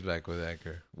with Yeah, me. he's back with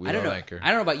Anchor. We I don't love know. Anchor. I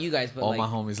don't know about you guys, but All like, my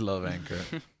homies love Anchor.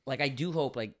 like I do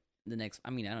hope like the next. I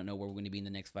mean, I don't know where we're gonna be in the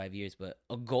next 5 years, but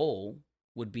a goal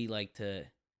would be like to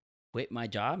quit my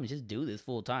job and just do this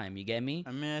full time. You get me?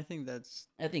 I mean, I think that's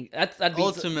I think that'd be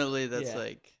ultimately that's yeah.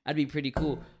 like that'd be pretty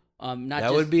cool. Not that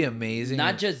just, would be amazing.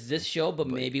 not just this show, but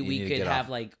maybe you we need to could get have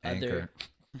off like Anchor.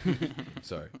 other.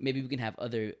 Sorry. Maybe we can have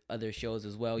other shows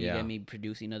as well. You Yeah. get me?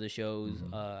 Producing other shows.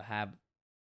 Mhm. Have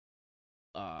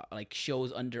like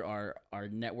shows under our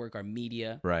network, our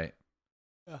media. Right.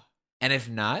 Ugh. And if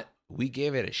not, we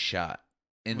gave it a shot.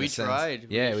 In We the sense, tried.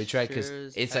 Yeah, We we tried because sure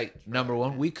as it's heck like number tried, one,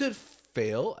 man. we could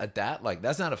fail at that. Like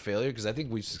that's not a failure because I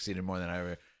think we've succeeded more than I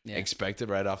ever Yeah. expected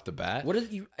right off the bat. What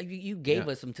is you gave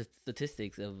Yeah. us some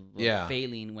statistics of Yeah.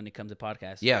 failing when it comes to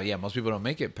podcasts. Yeah. Most people don't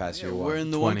make it past Yeah, year we're one. in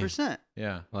the 20. 1%.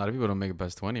 Yeah. A lot of people don't make it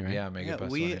past 20, right? Yeah, make Yeah, it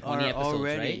past we 20. are 20 episodes,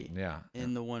 already right? Yeah.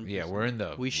 in the 1%. Yeah, we're in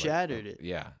the. We shattered it.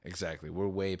 Yeah, exactly. We're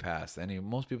way past.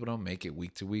 Most people don't make it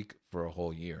week to week for a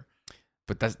whole year.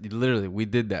 But that's literally, we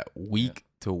did that week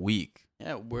to week.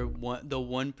 Yeah, we're the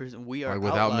 1%. We are Like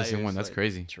without missing outliers, one. That's like,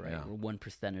 crazy. That's right. Yeah. We're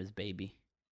 1%ers, baby.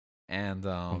 And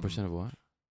 1% of what?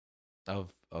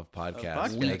 of podcasts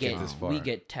podcasts. We make get it this far. we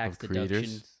get tax Of creators?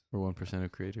 deductions. We're 1%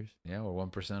 of creators. Yeah, we're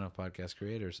 1% of podcast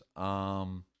creators.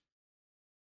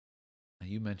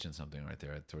 You mentioned something right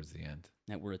there towards the end.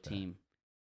 That we're a team.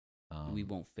 We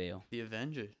won't fail. The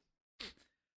Avengers.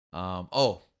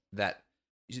 That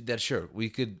sure we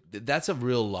could. That's a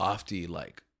real lofty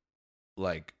like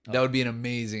that would be an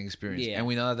amazing experience. Yeah. And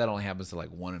we know that only happens to like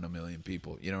 1 in a million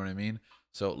people. You know what I mean?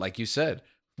 So like you said,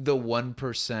 the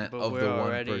 1% But of we're the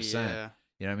already, 1%. yeah.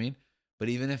 You know what I mean? But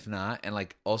even if not, and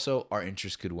like also our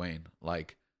interest could wane.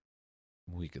 Like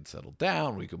we could settle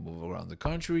down, we could move around the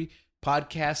country.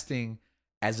 Podcasting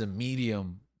as a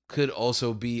medium could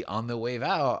also be on the wave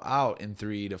out in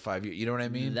 3 to 5 years. You know what I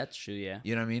mean? That's true. Yeah.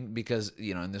 You know what I mean? Because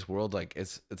in this world, like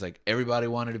it's like everybody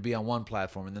wanted to be on one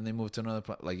platform, and then they moved to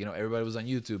another. Like everybody was on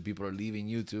YouTube. People are leaving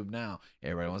YouTube now.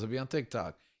 Everybody wants to be on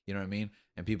TikTok. You know what I mean?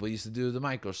 And people used to do the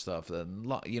micro stuff,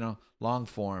 long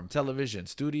form television,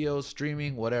 studios,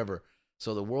 streaming, whatever.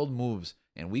 So the world moves,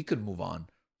 and we could move on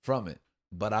from it.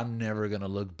 But I'm never gonna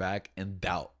look back and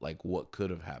doubt like what could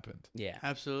have happened. Yeah.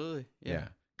 Absolutely. Yeah.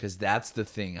 Because that's the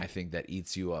thing I think that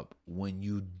eats you up when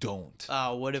you don't.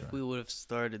 What if we would have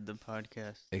started the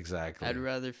podcast? Exactly. I'd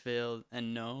rather fail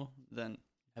and know than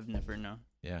have never known.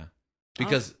 Yeah.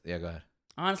 Because go ahead.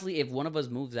 Honestly, if one of us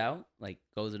moves out, like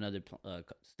goes another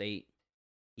state,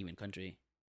 even country,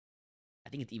 I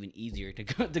think it's even easier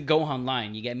to go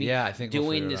online. You get me? Yeah, I think we'll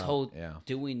doing figure it this out. whole Yeah.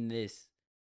 doing this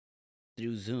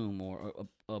through Zoom or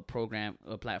a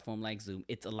platform like Zoom,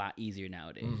 it's a lot easier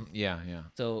nowadays. Mhm. Yeah.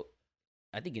 So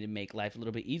I think it'd make life a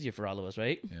little bit easier for all of us,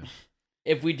 right? Yeah.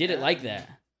 If we did it like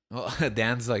that. Well,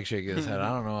 Dan's like shaking his head.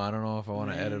 I don't know if I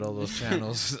want to edit all those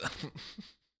channels.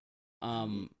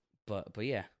 But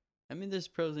yeah, I mean, there's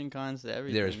pros and cons to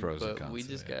everything. There's pros and but cons we to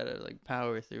just it. gotta like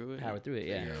power through it. power through it.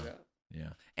 Yeah. figure it out. Yeah.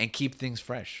 And keep things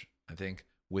fresh. I think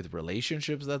with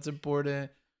relationships, that's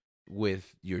important.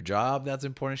 With your job, that's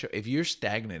important. If you're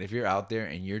stagnant, if you're out there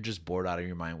and you're just bored out of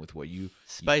your mind with what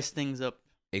Spice things up.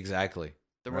 exactly.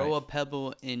 Throw right. a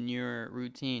pebble in your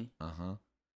routine.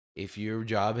 If your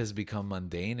job has become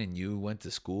mundane and you went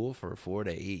to school for 4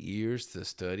 to 8 years to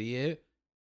study it,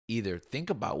 either think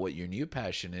about what your new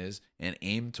passion is and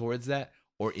aim towards that,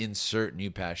 or insert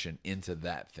new passion into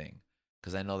that thing.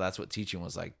 Because I know that's what teaching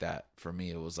was like that for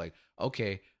me. It was like,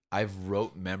 okay, I've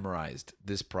memorized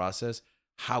this process.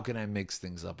 How can I mix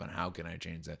things up and how can I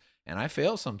change that? And I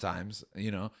fail sometimes,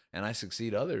 and I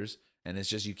succeed others. And it's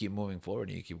just you keep moving forward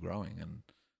and you keep growing. And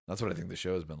that's what I think the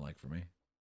show has been like for me.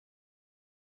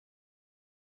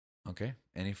 Okay.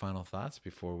 Any final thoughts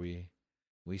before we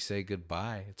say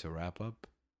goodbye to wrap up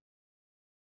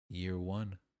year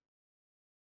 1?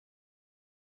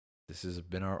 This has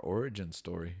been our origin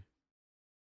story.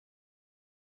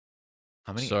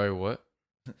 How many? Sorry, what?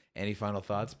 Any final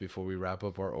thoughts before we wrap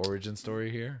up our origin story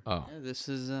here? Oh. Yeah, this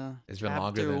is It's been chapter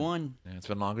longer than 1. Yeah, it's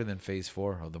been longer than Phase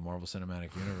 4 of the Marvel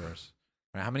Cinematic Universe.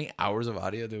 Right, how many hours of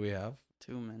audio do we have?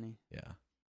 Too many. Yeah.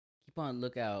 Keep on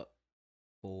lookout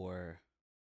for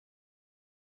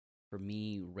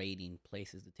me rating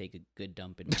places to take a good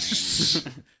dump in Miami.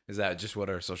 Is that just what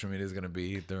our social media is going to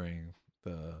be during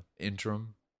the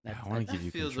interim? I want to give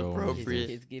you feels control. appropriate.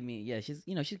 She's giving me, yeah. She's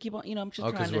keep on, I'm just Oh,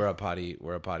 trying because to, we're a potty Comcast.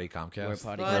 We're a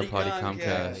potty We're a potty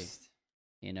Comcast.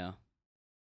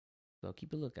 So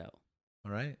keep a lookout.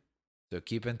 All right. So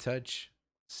keep in touch.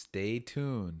 Stay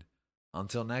tuned.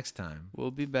 Until next time. We'll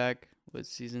be back with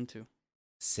season 2.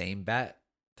 Same bat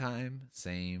time,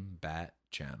 same bat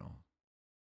channel.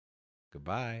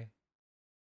 Goodbye.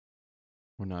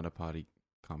 We're not a potty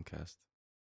Comcast.